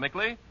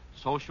 economically,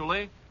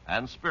 socially,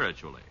 and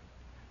spiritually.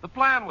 The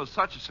plan was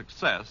such a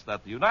success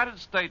that the United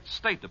States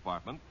State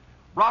Department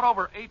brought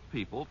over 8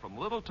 people from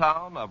the little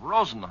town of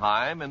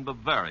Rosenheim in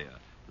Bavaria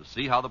to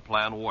see how the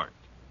plan worked.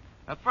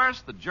 At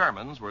first, the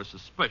Germans were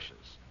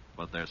suspicious,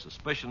 but their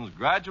suspicions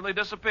gradually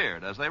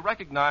disappeared as they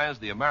recognized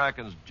the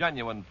Americans'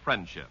 genuine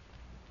friendship.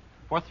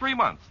 For 3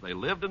 months, they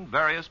lived in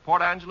various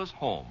Port Angeles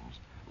homes,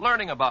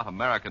 learning about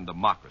American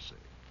democracy.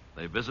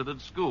 They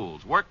visited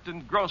schools, worked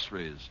in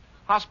groceries,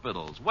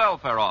 hospitals,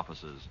 welfare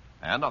offices,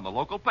 and on the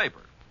local paper.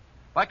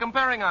 By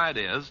comparing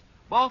ideas,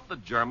 both the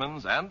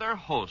Germans and their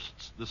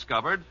hosts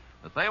discovered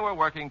that they were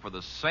working for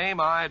the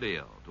same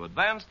ideal, to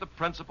advance the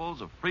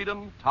principles of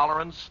freedom,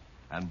 tolerance,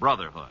 and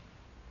brotherhood.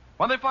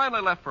 When they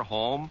finally left for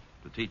home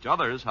to teach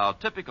others how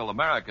typical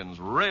Americans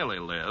really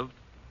lived,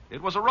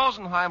 it was a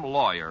Rosenheim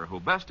lawyer who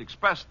best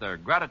expressed their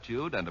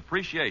gratitude and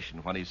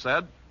appreciation when he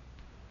said,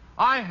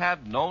 "I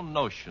had no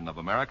notion of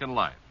American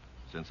life,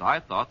 since I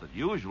thought that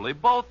usually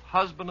both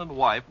husband and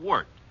wife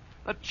worked,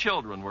 that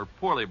children were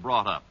poorly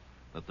brought up,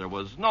 that there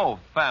was no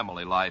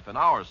family life in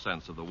our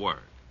sense of the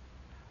word.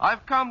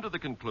 I've come to the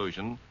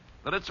conclusion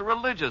that it's a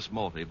religious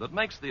motive that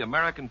makes the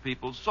American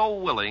people so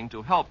willing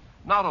to help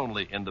not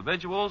only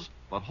individuals,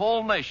 but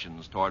whole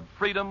nations toward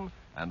freedom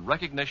and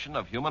recognition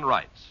of human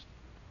rights."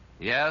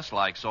 Yes,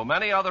 like so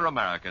many other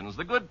Americans,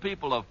 the good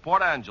people of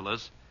Port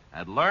Angeles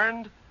had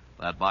learned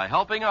that by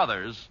helping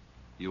others,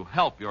 you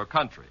help your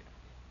country.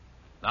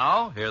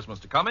 Now, here's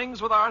Mr.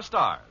 Cummings with our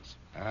stars.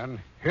 And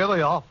here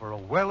they are for a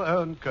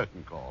well-earned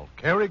curtain call.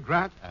 Cary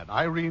Grant and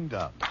Irene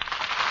Dunn.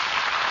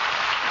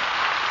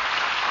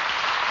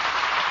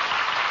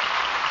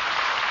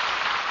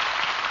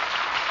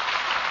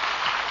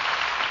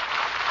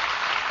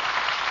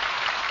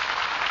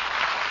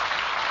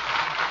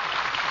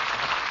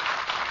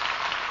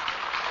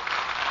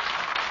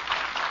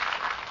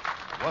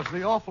 Was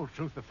The Awful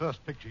Truth the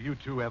first picture you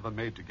two ever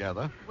made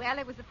together? Well,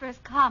 it was the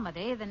first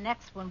comedy. The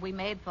next one we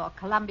made for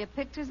Columbia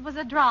Pictures was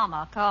a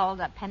drama called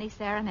Penny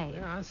Serenade.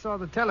 Yeah, I saw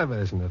the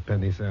television of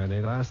Penny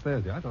Serenade last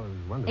Thursday. I thought it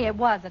was wonderful. It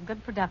was a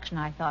good production,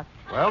 I thought.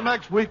 Well,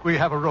 next week we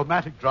have a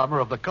romantic drama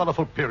of the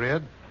colorful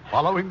period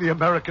following the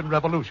American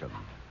Revolution.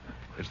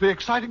 It's the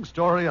exciting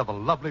story of a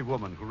lovely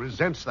woman who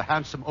resents the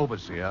handsome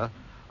overseer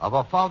of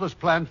her father's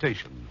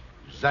plantation,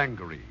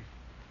 Zangaree.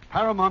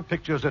 Paramount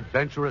Pictures'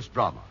 adventurous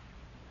drama.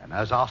 And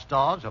as our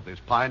stars of this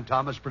Pine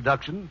Thomas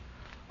production,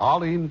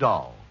 Arlene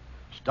Dahl,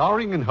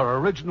 starring in her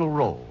original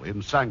role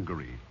in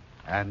Zangaree,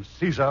 and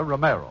Cesar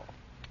Romero.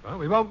 Well,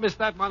 we won't miss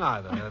that one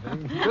either. Good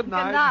night. Good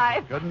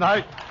night. Good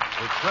night.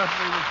 It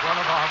certainly was one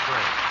of our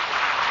greats.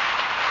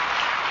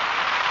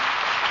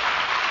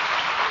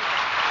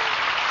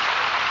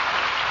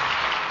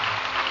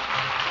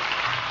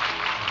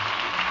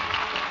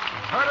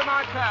 Heard in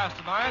our cast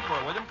tonight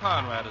were William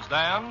Conrad as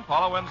Dan,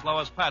 Paula Winslow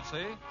as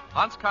Patsy,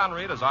 Hans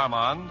Conried as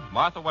Armand,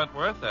 Martha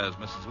Wentworth as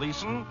Mrs.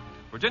 Leeson,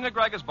 Virginia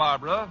Gregg as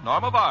Barbara,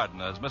 Norma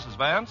Varden as Mrs.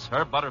 Vance,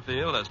 Herb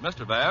Butterfield as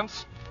Mr.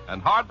 Vance,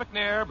 and Howard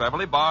McNear,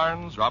 Beverly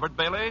Barnes, Robert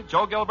Bailey,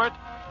 Joe Gilbert,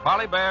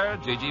 Parley Bear,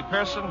 Gigi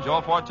Pearson,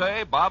 Joe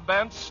Forte, Bob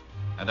Bentz,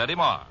 and Eddie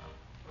Marr.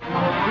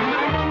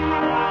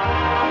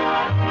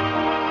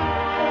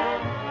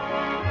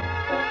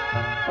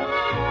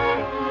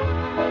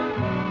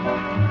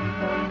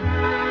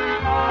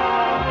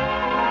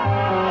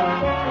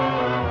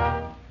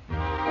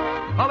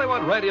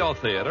 Hollywood Radio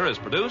Theater is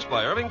produced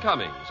by Irving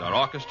Cummings. Our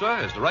orchestra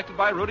is directed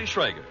by Rudy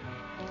Schrager.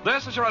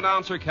 This is your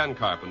announcer, Ken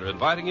Carpenter,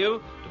 inviting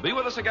you to be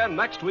with us again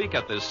next week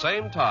at this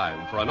same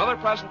time for another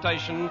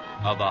presentation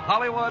of the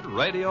Hollywood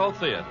Radio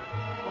Theater.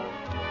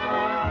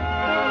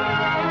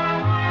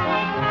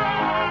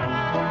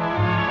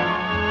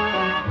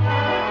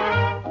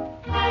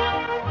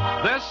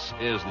 This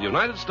is the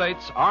United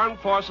States Armed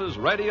Forces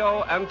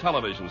Radio and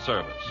Television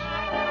Service.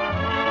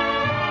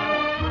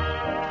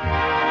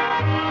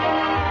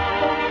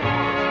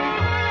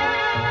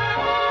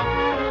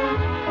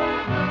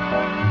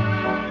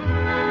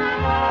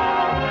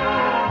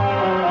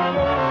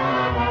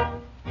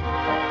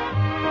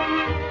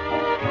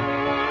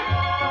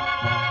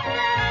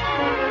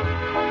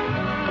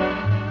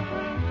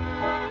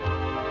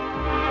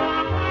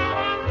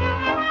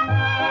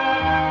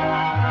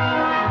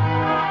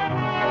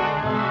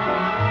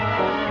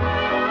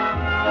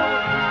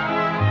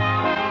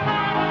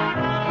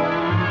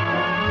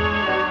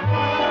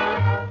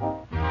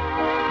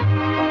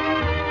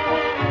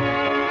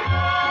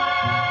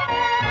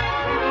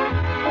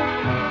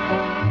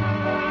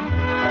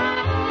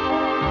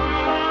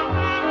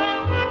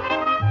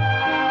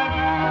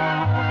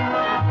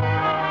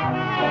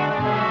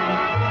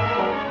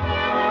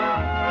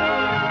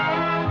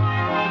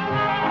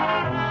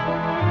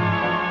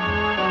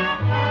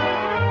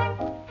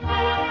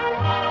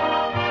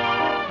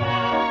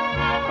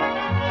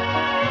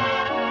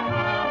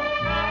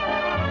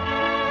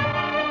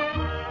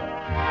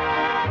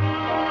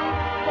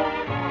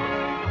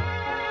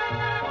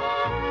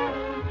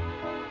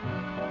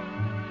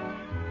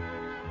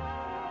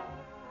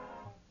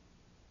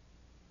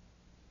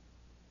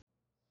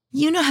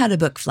 You know how to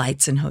book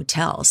flights and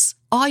hotels.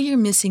 All you're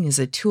missing is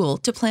a tool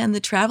to plan the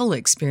travel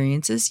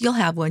experiences you'll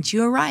have once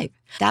you arrive.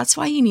 That's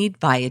why you need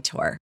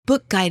Viator.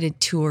 Book guided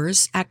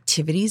tours,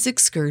 activities,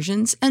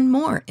 excursions, and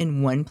more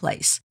in one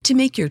place to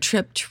make your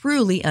trip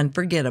truly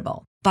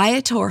unforgettable.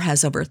 Viator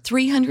has over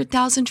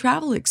 300,000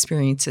 travel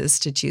experiences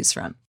to choose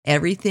from.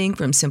 Everything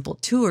from simple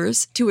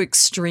tours to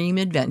extreme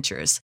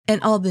adventures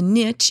and all the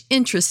niche,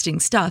 interesting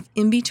stuff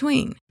in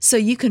between. So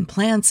you can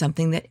plan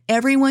something that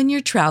everyone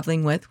you're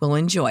traveling with will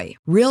enjoy.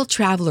 Real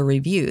traveler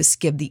reviews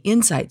give the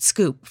inside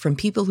scoop from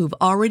people who've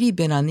already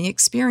been on the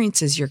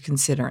experiences you're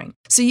considering.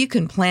 So you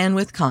can plan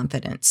with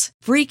confidence.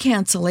 Free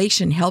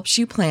cancellation helps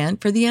you plan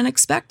for the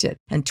unexpected.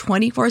 And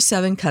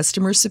 24/7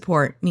 customer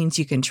support means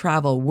you can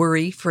travel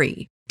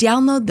worry-free.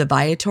 Download the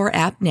Viator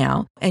app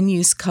now and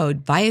use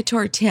code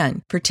Viator10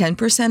 for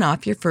 10%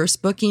 off your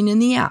first booking in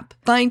the app.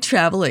 Find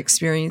travel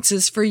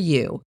experiences for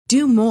you.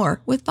 Do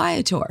more with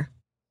Viator.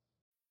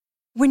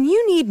 When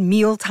you need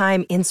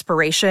mealtime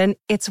inspiration,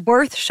 it's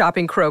worth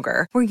shopping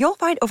Kroger, where you'll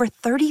find over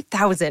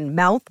 30,000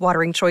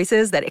 mouth-watering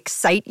choices that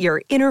excite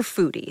your inner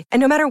foodie. And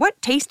no matter what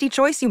tasty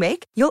choice you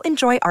make, you'll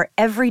enjoy our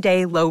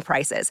everyday low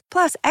prices,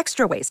 plus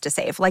extra ways to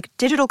save, like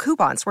digital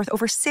coupons worth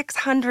over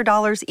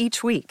 $600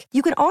 each week.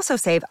 You can also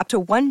save up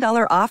to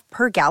 $1 off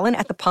per gallon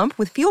at the pump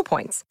with fuel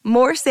points.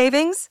 More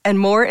savings and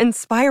more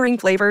inspiring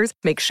flavors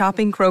make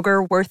shopping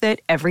Kroger worth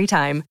it every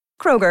time.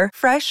 Kroger,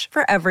 fresh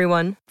for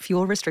everyone.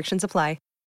 Fuel restrictions apply.